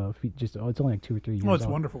from it's only like 2 or 3 years. Oh, it's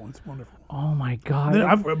old. Wonderful! It's wonderful. Oh my God!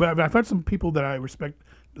 I've had some people that I respect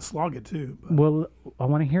slog it too. But. Well, I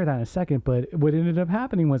want to hear that in a second. But what ended up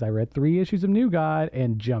happening was I read 3 issues of New God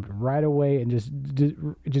and jumped right away and just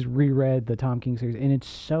reread the Tom King series, and it's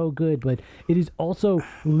so good. But it is also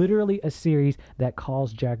literally a series that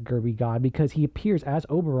calls Jack Kirby God because he appears as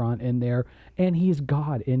Oberon in there, and he is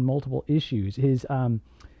God in multiple issues.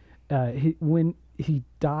 When he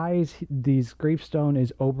dies, his gravestone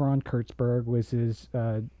is Oberon Kurtzberg, was his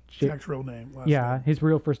Jack's real name. Name. His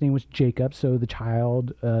real first name was Jacob, so the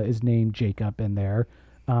child is named Jacob in there.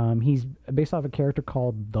 He's based off a character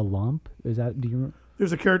called the Lump. Is that? Do you?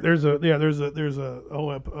 There's a character. There's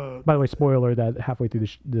a. By the way, spoiler that halfway through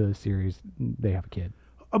the series they have a kid.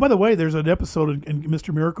 Oh, by the way, there's an episode in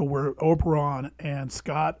Mr. Miracle where Oberon and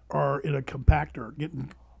Scott are in a compactor getting.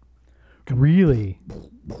 Really?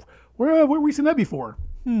 Where have we seen that before?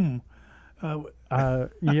 Yeah,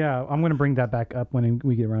 I'm going to bring that back up when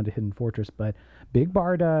we get around to Hidden Fortress. But Big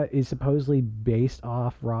Barda is supposedly based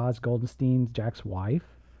off Roz Goldenstein's Jack's wife.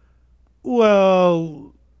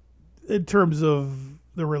 Well, in terms of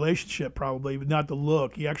the relationship, probably, but not the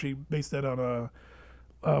look. He actually based that on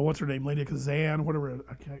what's her name, Lady Kazan, whatever.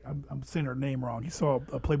 I'm saying her name wrong. He saw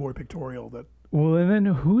a Playboy pictorial that. Well, and then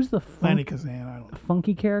who's the Lady Kazan? I don't know.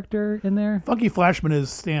 Funky character in there? Funky Flashman is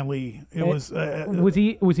Stan Lee. Was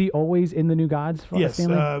he always in the New Gods? Yes.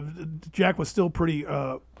 Jack was still pretty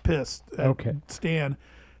pissed at Stan,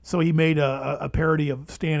 so he made a parody of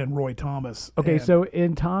Stan and Roy Thomas. Okay, so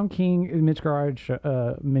in Tom King Mitch Garage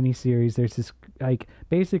miniseries, there's this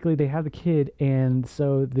basically they have the kid, and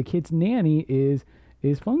so the kid's nanny is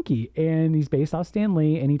Funky, and he's based off Stan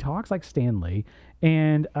Lee, and he talks like Stan Lee,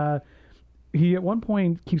 and he at one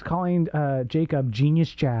point keeps calling Jacob Genius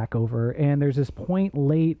Jack over, and there's this point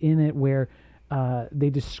late in it where they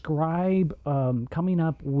describe coming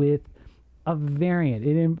up with a variant.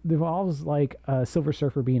 It involves like a Silver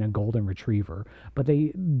Surfer being a golden retriever, but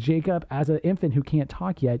Jacob, as an infant who can't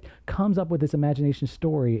talk yet, comes up with this imagination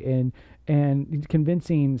story and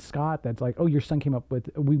convincing Scott that's like, oh, your son came up with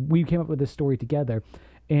we came up with this story together.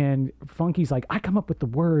 And Funky's like, I come up with the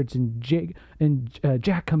words, and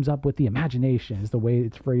Jack comes up with the imagination. Is the way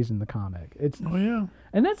it's phrased in the comic.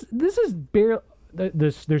 And this is barely.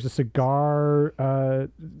 There's a cigar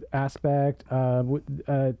aspect.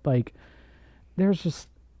 There's just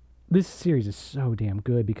this series is so damn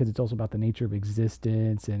good because it's also about the nature of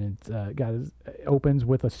existence, and it opens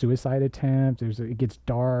with a suicide attempt. It gets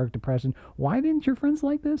dark, depression. Why didn't your friends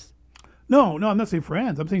like this? No, I'm not saying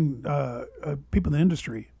friends. I'm saying people in the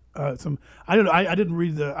industry. I didn't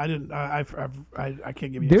read the. I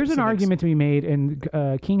can't give you. There's an argument to be made, and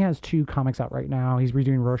King has 2 comics out right now. He's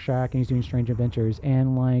redoing Rorschach and he's doing Strange Adventures,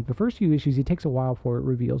 and like the first few issues, it takes a while before it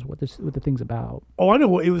reveals what the thing's about. Oh, I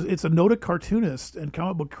know. It's a noted cartoonist and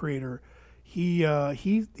comic book creator. He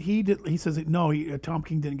says no. Tom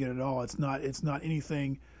King didn't get it at all. It's not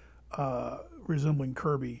anything resembling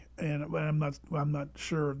Kirby, and I'm not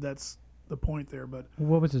sure if that's the point there, but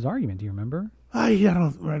What was his argument? Do you remember? I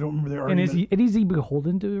don't remember the And argument. is he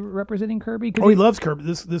beholden to representing Kirby? 'Cause Oh, he loves Kirby.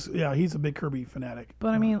 Yeah, he's a big Kirby fanatic.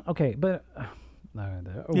 But I mean, okay, but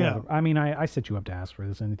Yeah. whatever. I mean, I set you up to ask for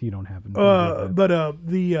this, and if you don't have it,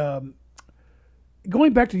 The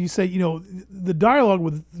going back to you say, the dialogue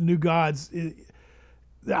with the New Gods.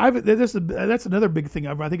 That's another big thing.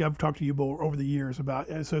 I think I've talked to you over the years about.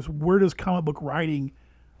 So it's where does comic book writing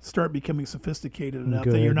start becoming sophisticated enough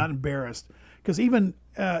that you're not embarrassed? Because even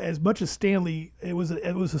as much as Stanley, it was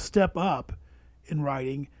a step up in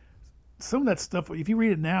writing. Some of that stuff, if you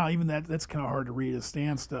read it now, even that's kind of hard to read as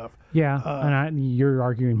Stan stuff. yeah, and you're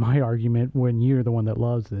arguing my argument when you're the one that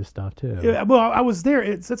loves this stuff too. Yeah, well, I was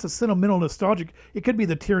there. That's a sentimental, nostalgic. It could be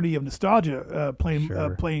the tyranny of nostalgia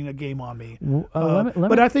playing a game on me.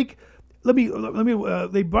 But I think let me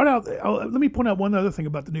they brought out. Let me point out one other thing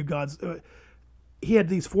about the New Gods. He had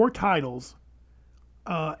these 4 titles,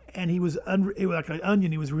 and it was like an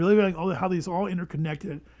onion. He was really like how these all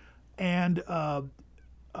interconnected, and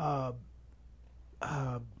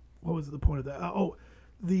what was the point of that?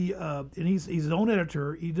 And he's his own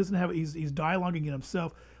editor. He doesn't have. He's dialoguing it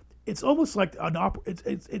himself. It's almost like an opera.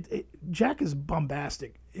 Jack is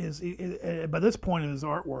bombastic. By this point in his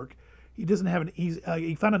artwork, he doesn't have an.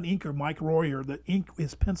 He found an inker, Mike Royer, that ink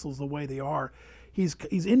his pencils the way they are. He's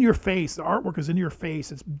in your face. The artwork is in your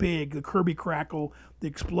face. It's big. The Kirby crackle, the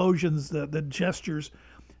explosions, the gestures,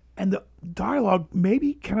 and the dialogue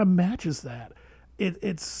maybe kind of matches that.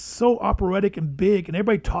 It's so operatic and big, and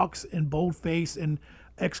everybody talks in boldface and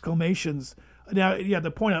exclamations. Now,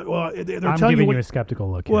 the point out. Well, they're I'm telling giving you you a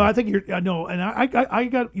skeptical look. Well, here. I think I know, and I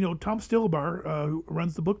got Tom Stillbar, who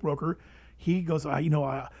runs the Book Broker. He goes, I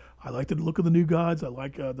like the look of the New Gods. I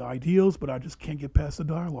like the ideals, but I just can't get past the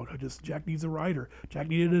dialogue. Jack needs a writer. Jack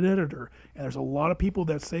needed an editor, and there's a lot of people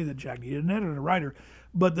that say that Jack needed an editor, a writer.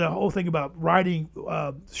 But the whole thing about writing,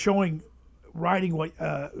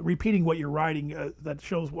 repeating what you're writing that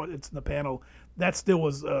shows what it's in the panel. That still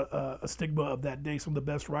was a stigma of that day. Some of the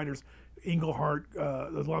best writers, Englehart, a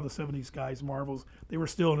lot of the '70s guys, Marvels, they were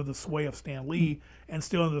still under the sway of Stan Lee and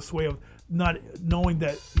still under the sway of not knowing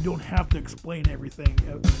that you don't have to explain everything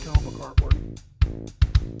in comic book artwork.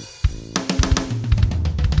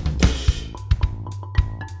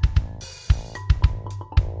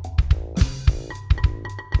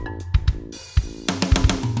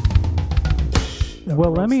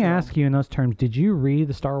 Well, let me ask you in those terms: did you read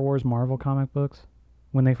the Star Wars Marvel comic books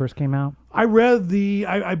when they first came out? I read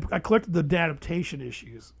I collected the adaptation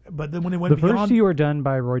issues, but then when it went The beyond, first 2 were done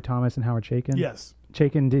by Roy Thomas and Howard Chaykin. yes.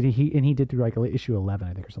 Chaykin he did through like issue 11,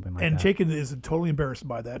 I think, or something like And that. Chaykin is totally embarrassed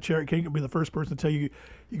by that. Chaykin will be the first person to tell you,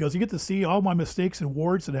 he goes, you get to see all my mistakes and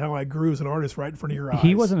warts and how I grew as an artist right in front of your eyes.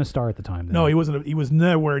 He wasn't a star at the time, though. No, he wasn't. He was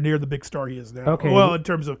nowhere near the big star he is now. Okay. Well, in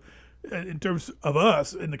terms of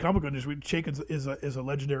us in the comic book industry, Chaykin is a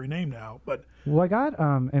legendary name now. But Well, I got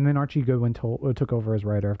and then Archie Goodwin took over as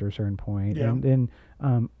writer after a certain point, Yeah. and then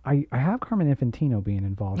I have Carmen Infantino being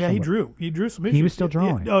involved. yeah, somewhat. he drew some issues. He was still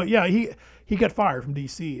drawing. He got fired from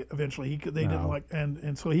DC eventually. They didn't Wow. like,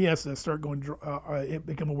 and so he has to start going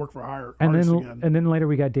become a work for hire And artist then again. and then later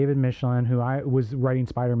we got David Michelin, who I was writing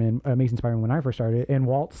Amazing Spider-Man when I first started, and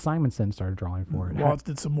Walt Simonson started drawing for it. Walt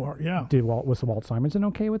did some more. Yeah. Was Walt Simonson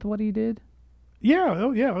okay with what he did? Yeah,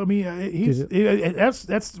 oh yeah. I mean,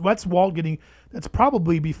 that's Walt getting. That's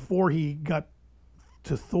probably before he got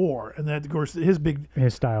to Thor, and that of course his big.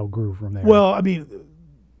 His style grew from there. Well, I mean,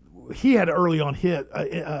 he had an early on hit,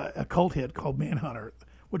 a cult hit called Manhunter,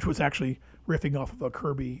 which was actually riffing off of a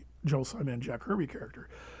Kirby, Joe Simon and Jack Kirby character.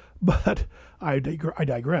 But I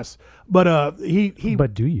digress. But he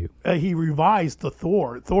but do you? he revised the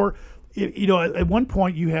Thor. At one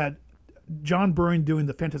point you had John Byrne doing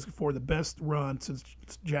the Fantastic Four, the best run since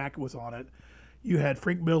Jack was on it. You had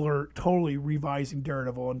Frank Miller totally revising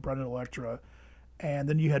Daredevil and Brendan Electra, and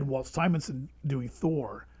then you had Walt Simonson doing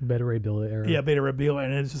Thor. Beta Ray Bill era. Yeah, Beta Ray Bill,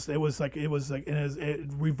 and it it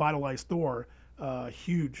revitalized Thor,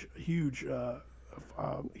 hugely.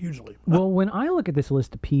 Well, when I look at this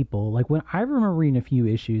list of people, like when I remember reading a few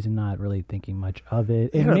issues and not really thinking much of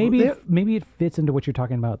it, and maybe it fits into what you're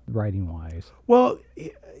talking about writing wise. Well,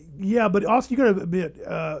 yeah, but also you got to admit,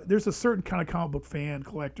 there's a certain kind of comic book fan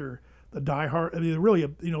collector, the diehard. I mean, really,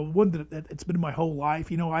 one that it's been my whole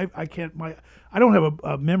life. I don't have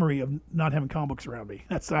a memory of not having comic books around me.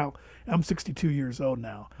 That's how I'm 62 years old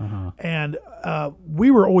now, and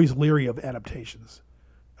we were always leery of adaptations.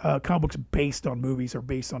 Comic books based on movies or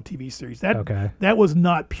based on TV series. That was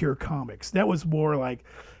not pure comics. That was more like,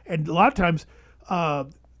 and a lot of times,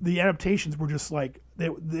 the adaptations were just like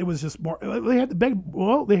it was just more. They had to beg.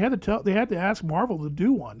 Well, they had to ask Marvel to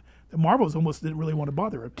do one. And Marvel's almost didn't really want to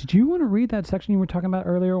bother it. Did you want to read that section you were talking about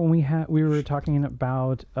earlier when we were talking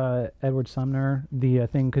about Edward Sumner, the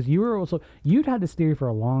thing? Because you'd had this theory for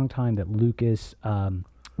a long time that Lucas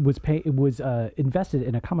was invested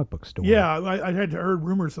in a comic book store. Yeah, I had heard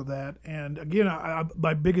rumors of that, and again,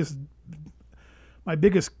 my biggest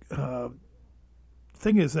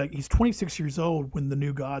thing is that he's 26 years old when the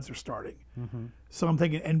New Gods are starting. Mm-hmm. So I'm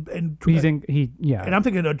thinking, and I'm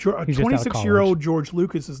thinking a 26-year-old George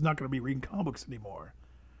Lucas is not going to be reading comics anymore.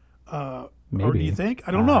 Maybe. Or do you think?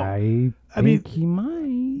 I don't know. I mean, he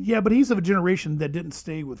might. Yeah, but he's of a generation that didn't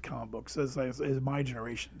stay with comic books as my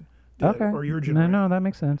generation. Okay. Or your generation. No, that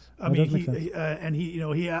makes sense. He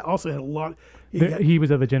also had a lot. He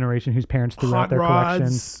was of a generation whose parents threw out their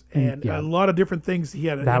collections and a lot of different things. He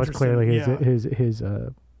had. That was clearly his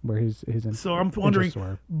So I'm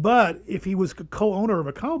wondering, but if he was co-owner of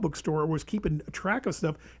a comic book store, or was keeping track of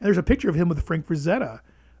stuff, and there's a picture of him with Frank Frazetta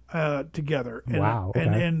together. And, wow. Okay.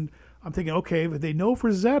 And I'm thinking, okay, if they know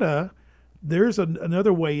Frazetta, there's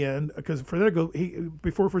another way in, because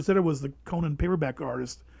before Frazetta was the Conan paperback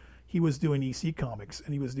artist. He was doing EC Comics,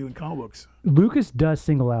 and he was doing comic books. Lucas does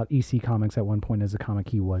single out EC Comics at one point as a comic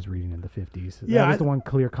he was reading in the 50s. Yeah, that was the one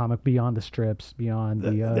clear comic beyond the strips, beyond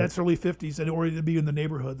that's early 50s, and or it'd be in the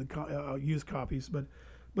neighborhood, the used copies. But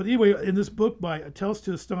anyway, in this book by Tales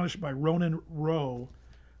to Astonish by Ronan Rowe,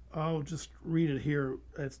 I'll just read it here.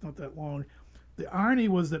 It's not that long. The irony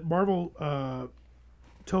was that Marvel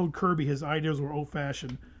told Kirby his ideas were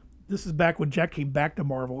old-fashioned. This is back when Jack came back to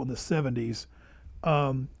Marvel in the 70s.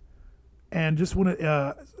 And just when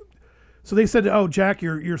so they said, "Oh, Jack,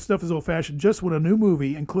 your stuff is old-fashioned." Just when a new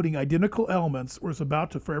movie, including identical elements, was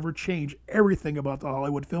about to forever change everything about the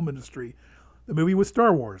Hollywood film industry, the movie was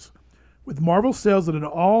Star Wars. With Marvel sales at an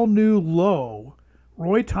all-new low,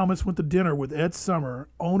 Roy Thomas went to dinner with Ed Summer,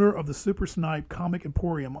 owner of the Super Snipe Comic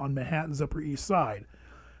Emporium on Manhattan's Upper East Side.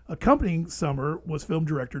 Accompanying Summer was film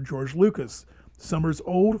director George Lucas, Summer's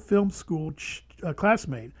old film school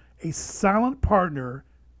classmate, a silent partner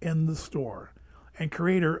in the store, and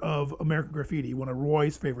creator of American Graffiti, one of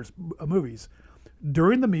Roy's favorite movies.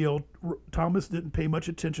 During the meal, Thomas didn't pay much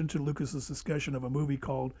attention to Lucas's discussion of a movie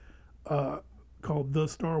called The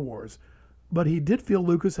Star Wars, but he did feel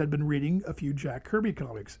Lucas had been reading a few Jack Kirby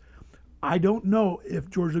comics. I don't know if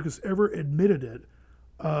George Lucas ever admitted it,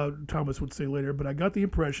 Thomas would say later, but I got the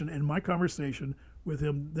impression in my conversation with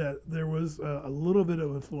him that there was a little bit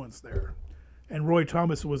of influence there. And Roy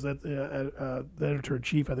Thomas was the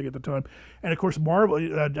editor-in-chief, I think, at the time. And, of course, Marvel,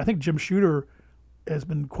 I think Jim Shooter has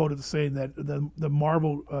been quoted as saying that the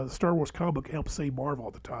Marvel Star Wars comic book helped save Marvel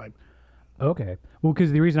at the time. Okay. Well,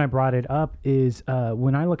 because the reason I brought it up is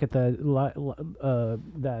when I look at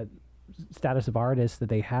that status of artists that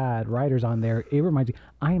they had, writers on there, it reminds me,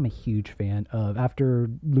 I am a huge fan of, after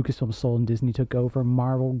Lucasfilm sold and Disney took over,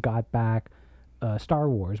 Marvel got back Star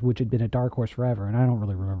Wars, which had been a Dark Horse forever, and I don't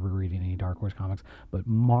really remember reading any Dark Horse comics, but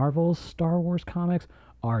Marvel's Star Wars comics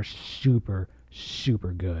are super,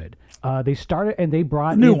 super good. They started, and they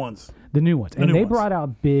brought the new ones, and they brought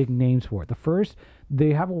out big names for it.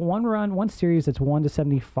 They have one series that's 1 to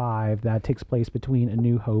 75 that takes place between A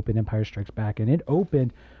New Hope and Empire Strikes Back, and it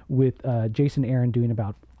opened with Jason Aaron doing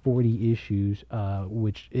about 40 issues,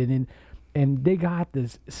 and they got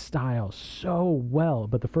this style so well.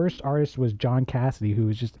 But the first artist was John Cassidy, who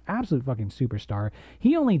was just absolute fucking superstar.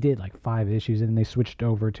 He only did like 5 issues, and then they switched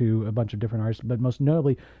over to a bunch of different artists, but most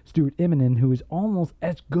notably Stuart Immonen, who is almost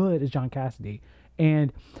as good as John Cassidy.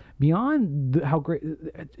 And beyond how great,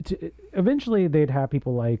 eventually they'd have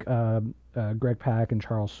people like Greg Pak and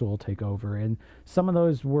Charles Soule take over, and some of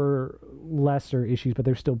those were lesser issues, but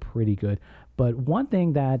they're still pretty good. But one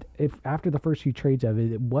thing that, if after the first few trades of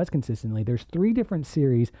it was consistently, there's 3 different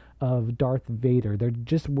series of Darth Vader.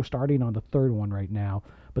 We're starting on the 3rd one right now,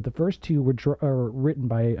 but the first 2 were written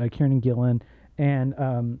by Kieran Gillen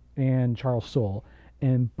and Charles Soule.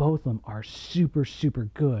 And both of them are super, super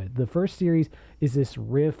good. The first series is this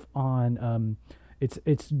riff on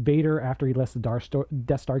it's Vader after he lets the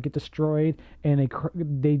Death Star get destroyed, and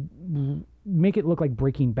they make it look like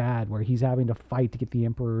Breaking Bad, where he's having to fight to get the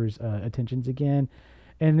Emperor's attentions again.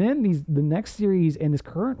 And then the next series and this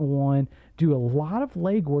current one do a lot of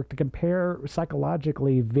legwork to compare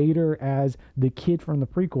psychologically Vader as the kid from the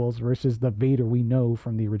prequels versus the Vader we know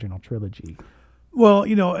from the original trilogy. Well,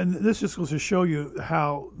 and this just goes to show you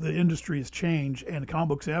how the industry has changed, and the comic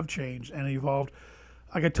books have changed and evolved.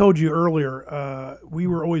 Like I told you earlier, we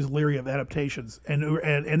were always leery of adaptations,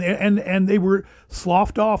 and they were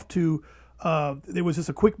sloughed off to there was just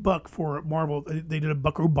a quick buck for Marvel. They did a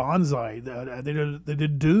Buckaroo Banzai. They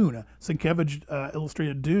did Dune. Sienkiewicz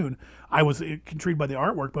illustrated Dune. I was intrigued by the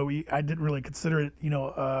artwork, but I didn't really consider it,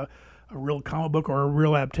 a real comic book or a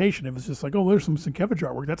real adaptation. It was just like, oh, there's some Sienkiewicz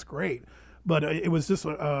artwork. That's great. But it was just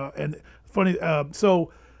and funny.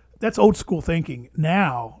 So that's old school thinking.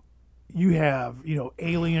 Now you have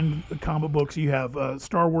Alien comic books. You have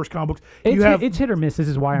Star Wars comic books. It's hit or miss. This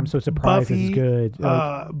is why I'm so surprised Buffy, it's good.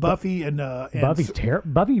 Buffy and Buffy's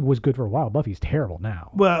Buffy was good for a while. Buffy's terrible now.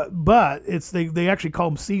 Well, but they actually call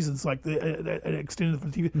them seasons, like the extended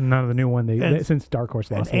from TV. None of the new one since Dark Horse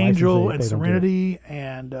lost and Angel the license, and Serenity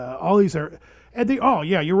and all these are. And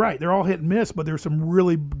yeah, you're right. They're all hit and miss, but there's some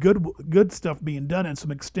really good stuff being done and some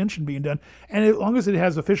extension being done. And as long as it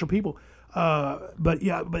has official people, but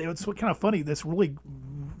it's kind of funny. This really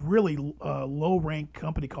low rank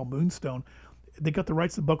company called Moonstone, they got the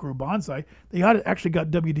rights to Buckaroo Banzai. They actually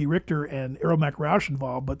got W.D. Richter and Errol McRausch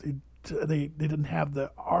involved, but they didn't have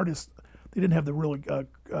the artists. They didn't have the really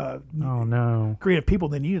creative people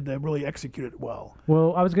they needed to really execute it well.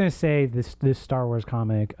 Well, I was going to say this Star Wars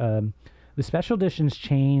comic. The special editions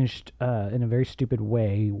changed in a very stupid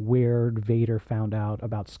way where Vader found out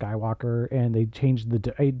about Skywalker, and they changed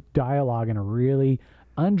the dialogue in a really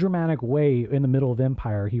undramatic way. In the middle of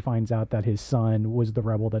Empire, he finds out that his son was the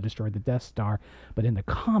rebel that destroyed the Death Star. But in the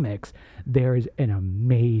comics, there is an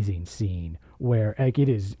amazing scene where it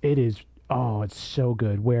is it's so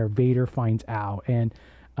good, where Vader finds out, and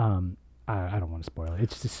I don't want to spoil it.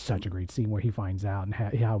 It's just such a great scene where he finds out and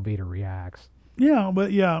how Vader reacts. Yeah,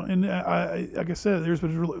 but and like I said, there's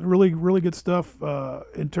been really, really good stuff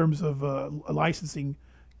in terms of licensing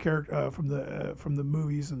character from the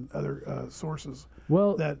movies and other sources.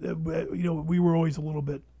 Well, that we were always a little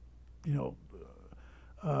bit,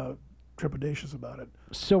 trepidatious about it.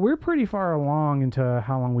 So we're pretty far along into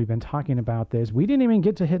how long we've been talking about this. We didn't even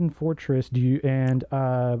get to Hidden Fortress.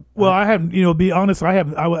 I haven't. Be honest, I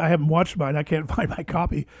haven't watched mine. I can't find my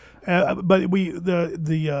copy. But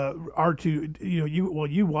the R2.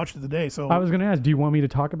 You watched it today. So I was going to ask, do you want me to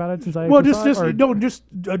talk about it since I? Well,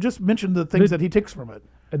 just mention the things that he takes from it.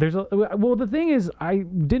 The thing is, I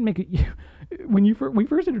didn't make it. When we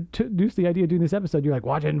first introduced the idea of doing this episode, you're like,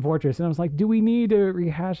 watch Hidden Fortress, and I was like, do we need to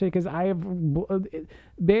rehash it? Because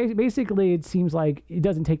basically it seems like it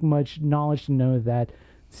doesn't take much knowledge to know that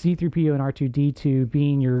C-3PO and R2-D2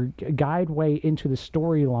 being your guide way into the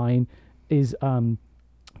storyline is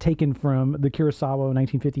taken from the Kurosawa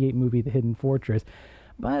 1958 movie, The Hidden Fortress.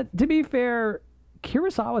 But to be fair,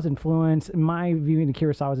 Kurosawa's influence, my viewing of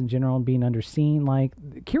Kurosawa's in general and being underseen, like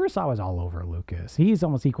Kurosawa's all over Lucas. He's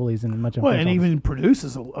almost equally as much. Well, and even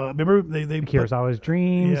produces. Remember they Kurosawa's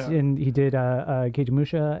Dreams, and he did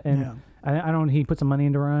Kagemusha, and I don't. He put some money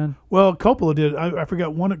into Run. Well, Coppola did. I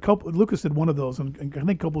forgot one. Lucas did one of those, and I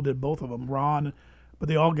think Coppola did both of them. Ron. But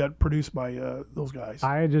they all got produced by those guys.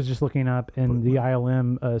 I was just looking up in the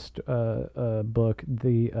ILM book,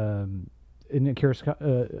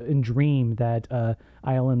 in Dream, that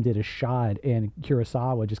ILM did a shot, and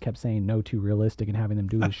Kurosawa just kept saying no, too realistic, and having them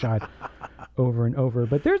do the shot over and over.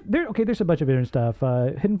 But there's a bunch of different stuff.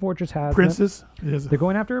 Hidden Fortress has princess. They're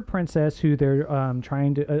going after a princess who they're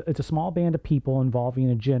trying to. It's a small band of people involving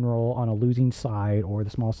a general on a losing side or the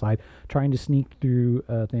small side, trying to sneak through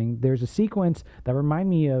a thing. There's a sequence that remind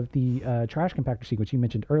me of the trash compactor sequence you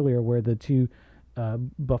mentioned earlier, where the two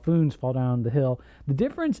buffoons fall down the hill. The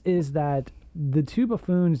difference is that the two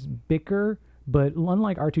buffoons bicker, but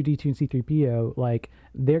unlike R2-D2 and C-3PO, like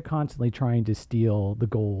they're constantly trying to steal the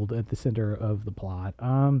gold at the center of the plot.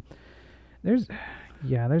 There's a.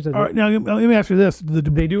 All right, now let me ask you this: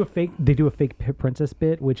 they do a fake princess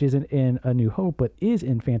bit, which isn't in A New Hope, but is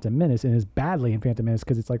in Phantom Menace, and is badly in Phantom Menace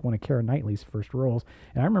because it's like one of Keira Knightley's first roles.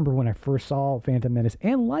 And I remember when I first saw Phantom Menace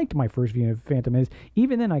and liked my first viewing of Phantom Menace,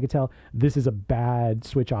 even then I could tell this is a bad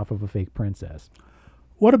switch off of a fake princess.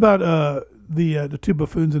 What about the two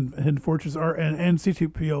buffoons in Hidden Fortress and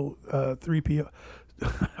C-3PO, 3PO,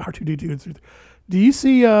 R2-D2 and C-3PO? Do you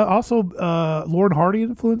see also Lauren Hardy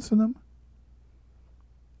influence in them?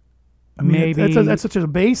 I mean, maybe that's such a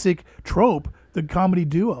basic trope. The comedy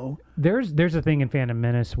duo. There's a thing in Phantom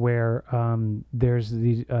Menace where there's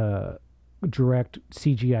the direct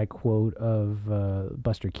CGI quote of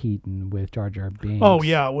Buster Keaton with Jar Jar Binks. Oh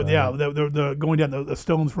yeah, the going down the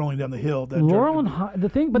stones rolling down the hill. The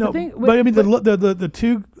thing, but I mean the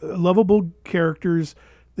two lovable characters.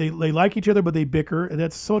 they like each other, but they bicker, and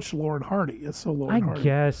that's such Lauren Hardy. It's so Lauren Hardy. I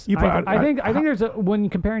guess. I think there's when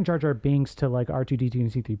comparing Jar Jar Binks to like R2D2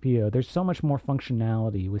 and C3PO, there's so much more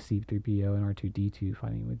functionality with C3PO and R2D2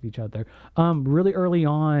 fighting with each other. Really early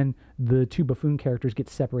on, the two buffoon characters get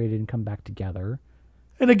separated and come back together.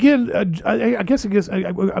 And again, I guess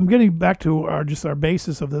I'm getting back to our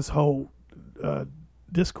basis of this whole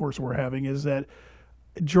discourse we're having is that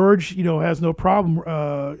George, has no problem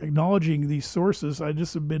acknowledging these sources. I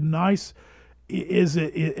just have been nice. Is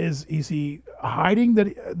he hiding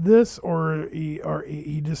this, or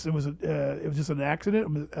he just it was just an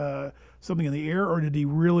accident, something in the air, or did he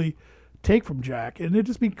really take from Jack? And it'd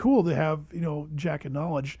just be cool to have Jack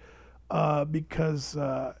acknowledged because.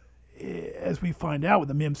 As we find out with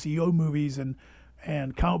the MCU movies and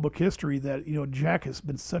comic book history, that Jack has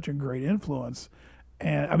been such a great influence,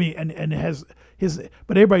 and I mean, and has his.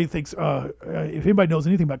 But everybody thinks if anybody knows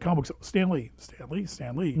anything about comic books, Stan Lee.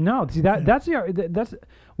 No, see that's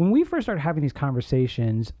when we first started having these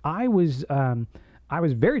conversations. I was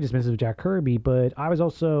very dismissive of Jack Kirby, but I was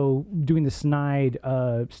also doing the snide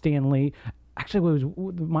Stan Lee. Actually,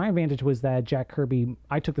 my advantage was that Jack Kirby.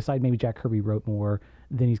 I took the side maybe Jack Kirby wrote more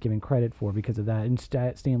than he's given credit for because of that. And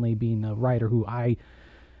Stan Lee being a writer who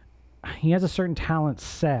he has a certain talent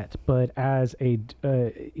set, but and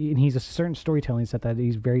he's a certain storytelling set that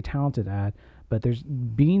he's very talented at. But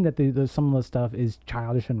being that some of the stuff is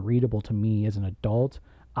childish and readable to me as an adult,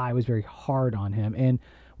 I was very hard on him, and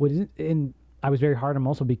I was very hard on him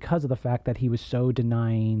also because of the fact that he was so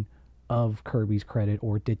denying of Kirby's credit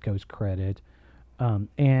or Ditko's credit.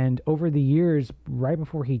 And over the years, right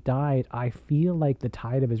before he died, I feel like the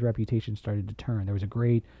tide of his reputation started to turn. There was a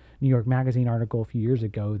great New York Magazine article a few years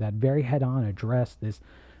ago that very head-on addressed this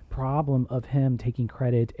problem of him taking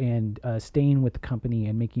credit and staying with the company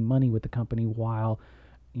and making money with the company while,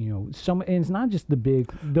 and it's not just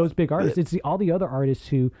those big artists. It's all the other artists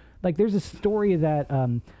who, like, there's a story that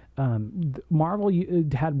Marvel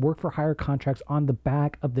had work for hire contracts on the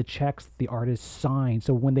back of the checks the artists signed.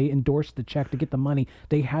 So when they endorsed the check to get the money,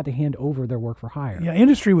 they had to hand over their work for hire. Yeah,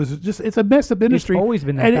 industry was it's a messed up industry. It's always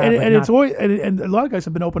been that bad, and it's always and a lot of guys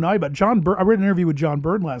have been open-eyed about John Byrne. I read an interview with John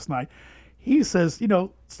Byrne last night. He says,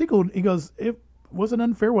 Siegel, he goes, it wasn't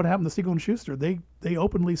unfair what happened to Siegel and Schuster. They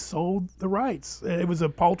openly sold the rights. It was a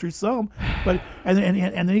paltry sum, but and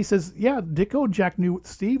then he says, yeah, Ditko and Jack knew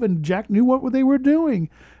Steve and Jack knew what they were doing,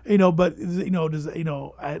 but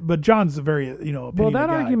but John's a very well, that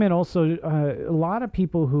guy. argument also a lot of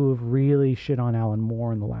people who have really shit on Alan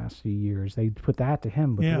Moore in the last few years, they put that to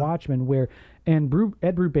him with Watchmen, where Ed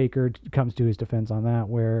Brubaker comes to his defense on that,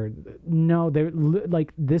 where no, they're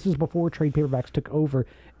like, this is before trade paperbacks took over,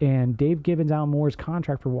 and Dave Gibbons, Alan Moore's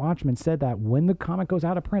contract for Watchmen said that when the comic goes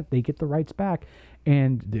out of print, they get the rights back,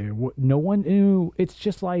 and no one knew. It's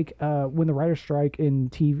just like when the writer's strike in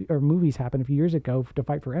TV or movies happened a few years ago to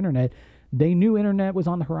fight for internet. They knew internet was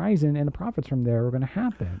on the horizon, and the profits from there were going to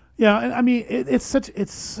happen. Yeah, and I mean, it's such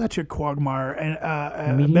a quagmire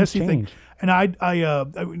and a messy thing. And I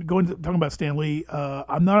talking about Stan Lee.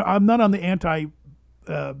 I'm not on the anti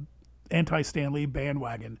Stan Lee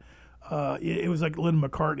bandwagon. It was like Lennon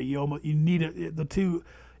McCartney. You need the two.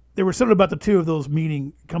 There was something about the two of those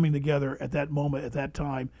coming together at that moment, at that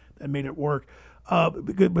time, that made it work.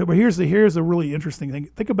 But here's a really interesting thing.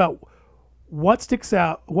 Think about what sticks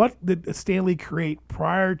out. What did Stan Lee create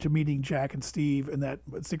prior to meeting Jack and Steve in that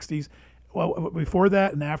 60s? Well, before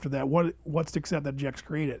that and after that, what sticks out that Jack's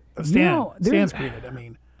created? Stan's created. I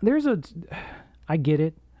mean, I get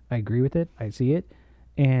it. I agree with it. I see it,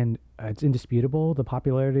 and it's indisputable the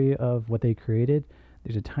popularity of what they created.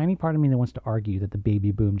 There's a tiny part of me that wants to argue that the baby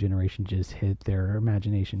boom generation just hit their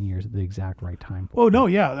imagination years at the exact right time. Oh no,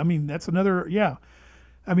 yeah. I mean, that's another. Yeah,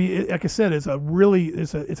 I mean, like I said, it's a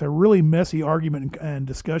really messy argument and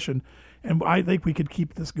discussion, and I think we could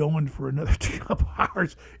keep this going for another couple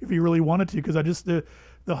hours if you really wanted to, because I just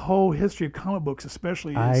the whole history of comic books,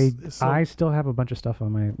 especially. I still have a bunch of stuff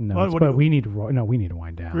on my notes, but we need to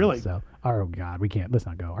wind down. Really? So, oh God, we can't. Let's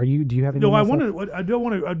not go. Do you have any? No, I do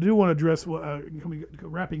want to address.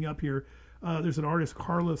 Wrapping up here, there's an artist,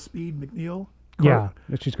 Carla Speed McNeil. Yeah,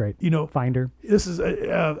 she's great. Find her. This is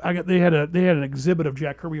they had an exhibit of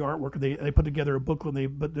Jack Kirby artwork. They put together a booklet. And they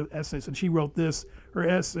put the essays, and she wrote her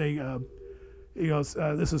essay. He goes,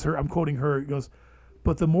 this is her. I'm quoting her. He goes,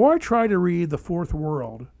 but the more I try to read The Fourth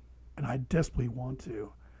World, and I desperately want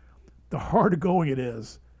to, the harder going it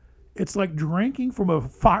is. It's like drinking from a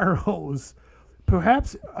fire hose.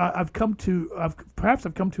 Perhaps I've come to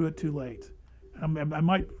it too late. I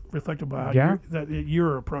might reflect about how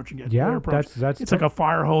you're approaching it. Yeah, it's like a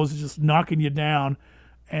fire hose just knocking you down,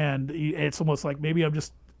 and it's almost like maybe I'm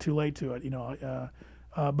just too late to it,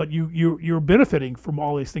 but you're benefiting from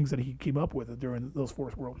all these things that he came up with during those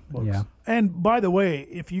Fourth World books. Yeah. And by the way,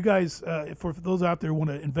 if you guys, for those out there who want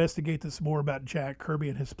to investigate this more about Jack Kirby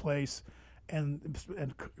and his place, and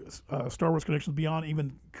Star Wars connections beyond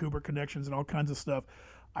even Kubrick connections and all kinds of stuff,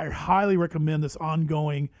 I highly recommend this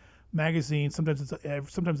ongoing magazine. Sometimes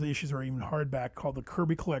the issues are even hardback, called The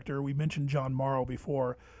Kirby Collector. We mentioned John Morrow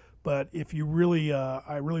before, but if you really,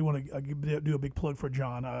 I really want to do a big plug for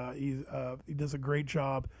John. He does a great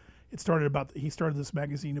job. He started this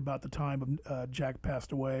magazine about the time of Jack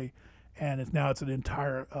passed away, and it's an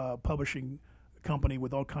entire publishing company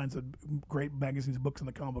with all kinds of great magazines and books in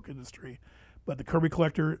the comic book industry. But The Kirby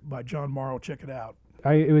Collector by John Morrow, check it out.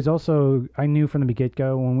 I knew from the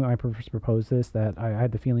get-go when I first proposed this that I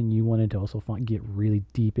had the feeling you wanted to also get really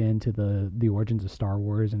deep into the origins of Star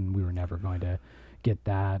Wars, and we were never going to get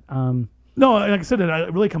that. No, like I said,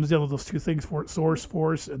 it really comes down to those two things: Source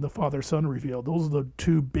Force and the father-son reveal. Those are the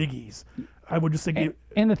two biggies. I would just think.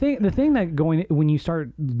 And the thing that when you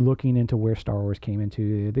start looking into where Star Wars came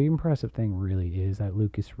into, the impressive thing really is that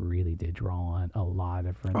Lucas really did draw on a lot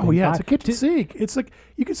of different things. Oh yeah, it's a kitchen sink. It's like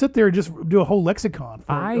you can sit there and just do a whole lexicon,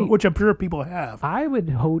 which I'm sure people have. I would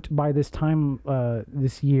hope by this time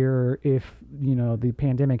this year, if the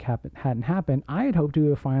pandemic hadn't happened, I had hoped to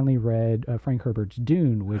have finally read Frank Herbert's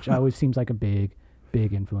Dune, which always seems like a big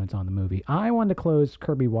influence on the movie. I wanted to close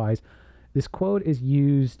Kirby wise. This quote is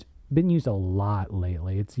been used a lot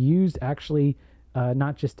lately. It's used actually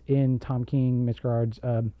not just in Tom King, Mitch Garard's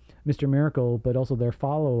Mr. Miracle, but also their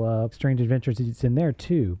follow-up, Strange Adventures. It's in there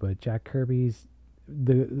too. But Jack Kirby's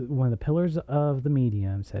one of the pillars of the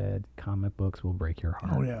medium said, "Comic books will break your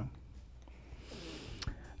heart." Oh yeah.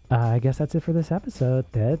 I guess that's it for this episode.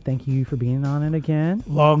 Ted, thank you for being on it again.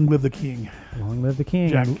 Long live the king. Long live the king.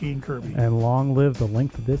 Jack King Kirby. And long live the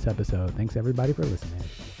length of this episode. Thanks everybody for listening.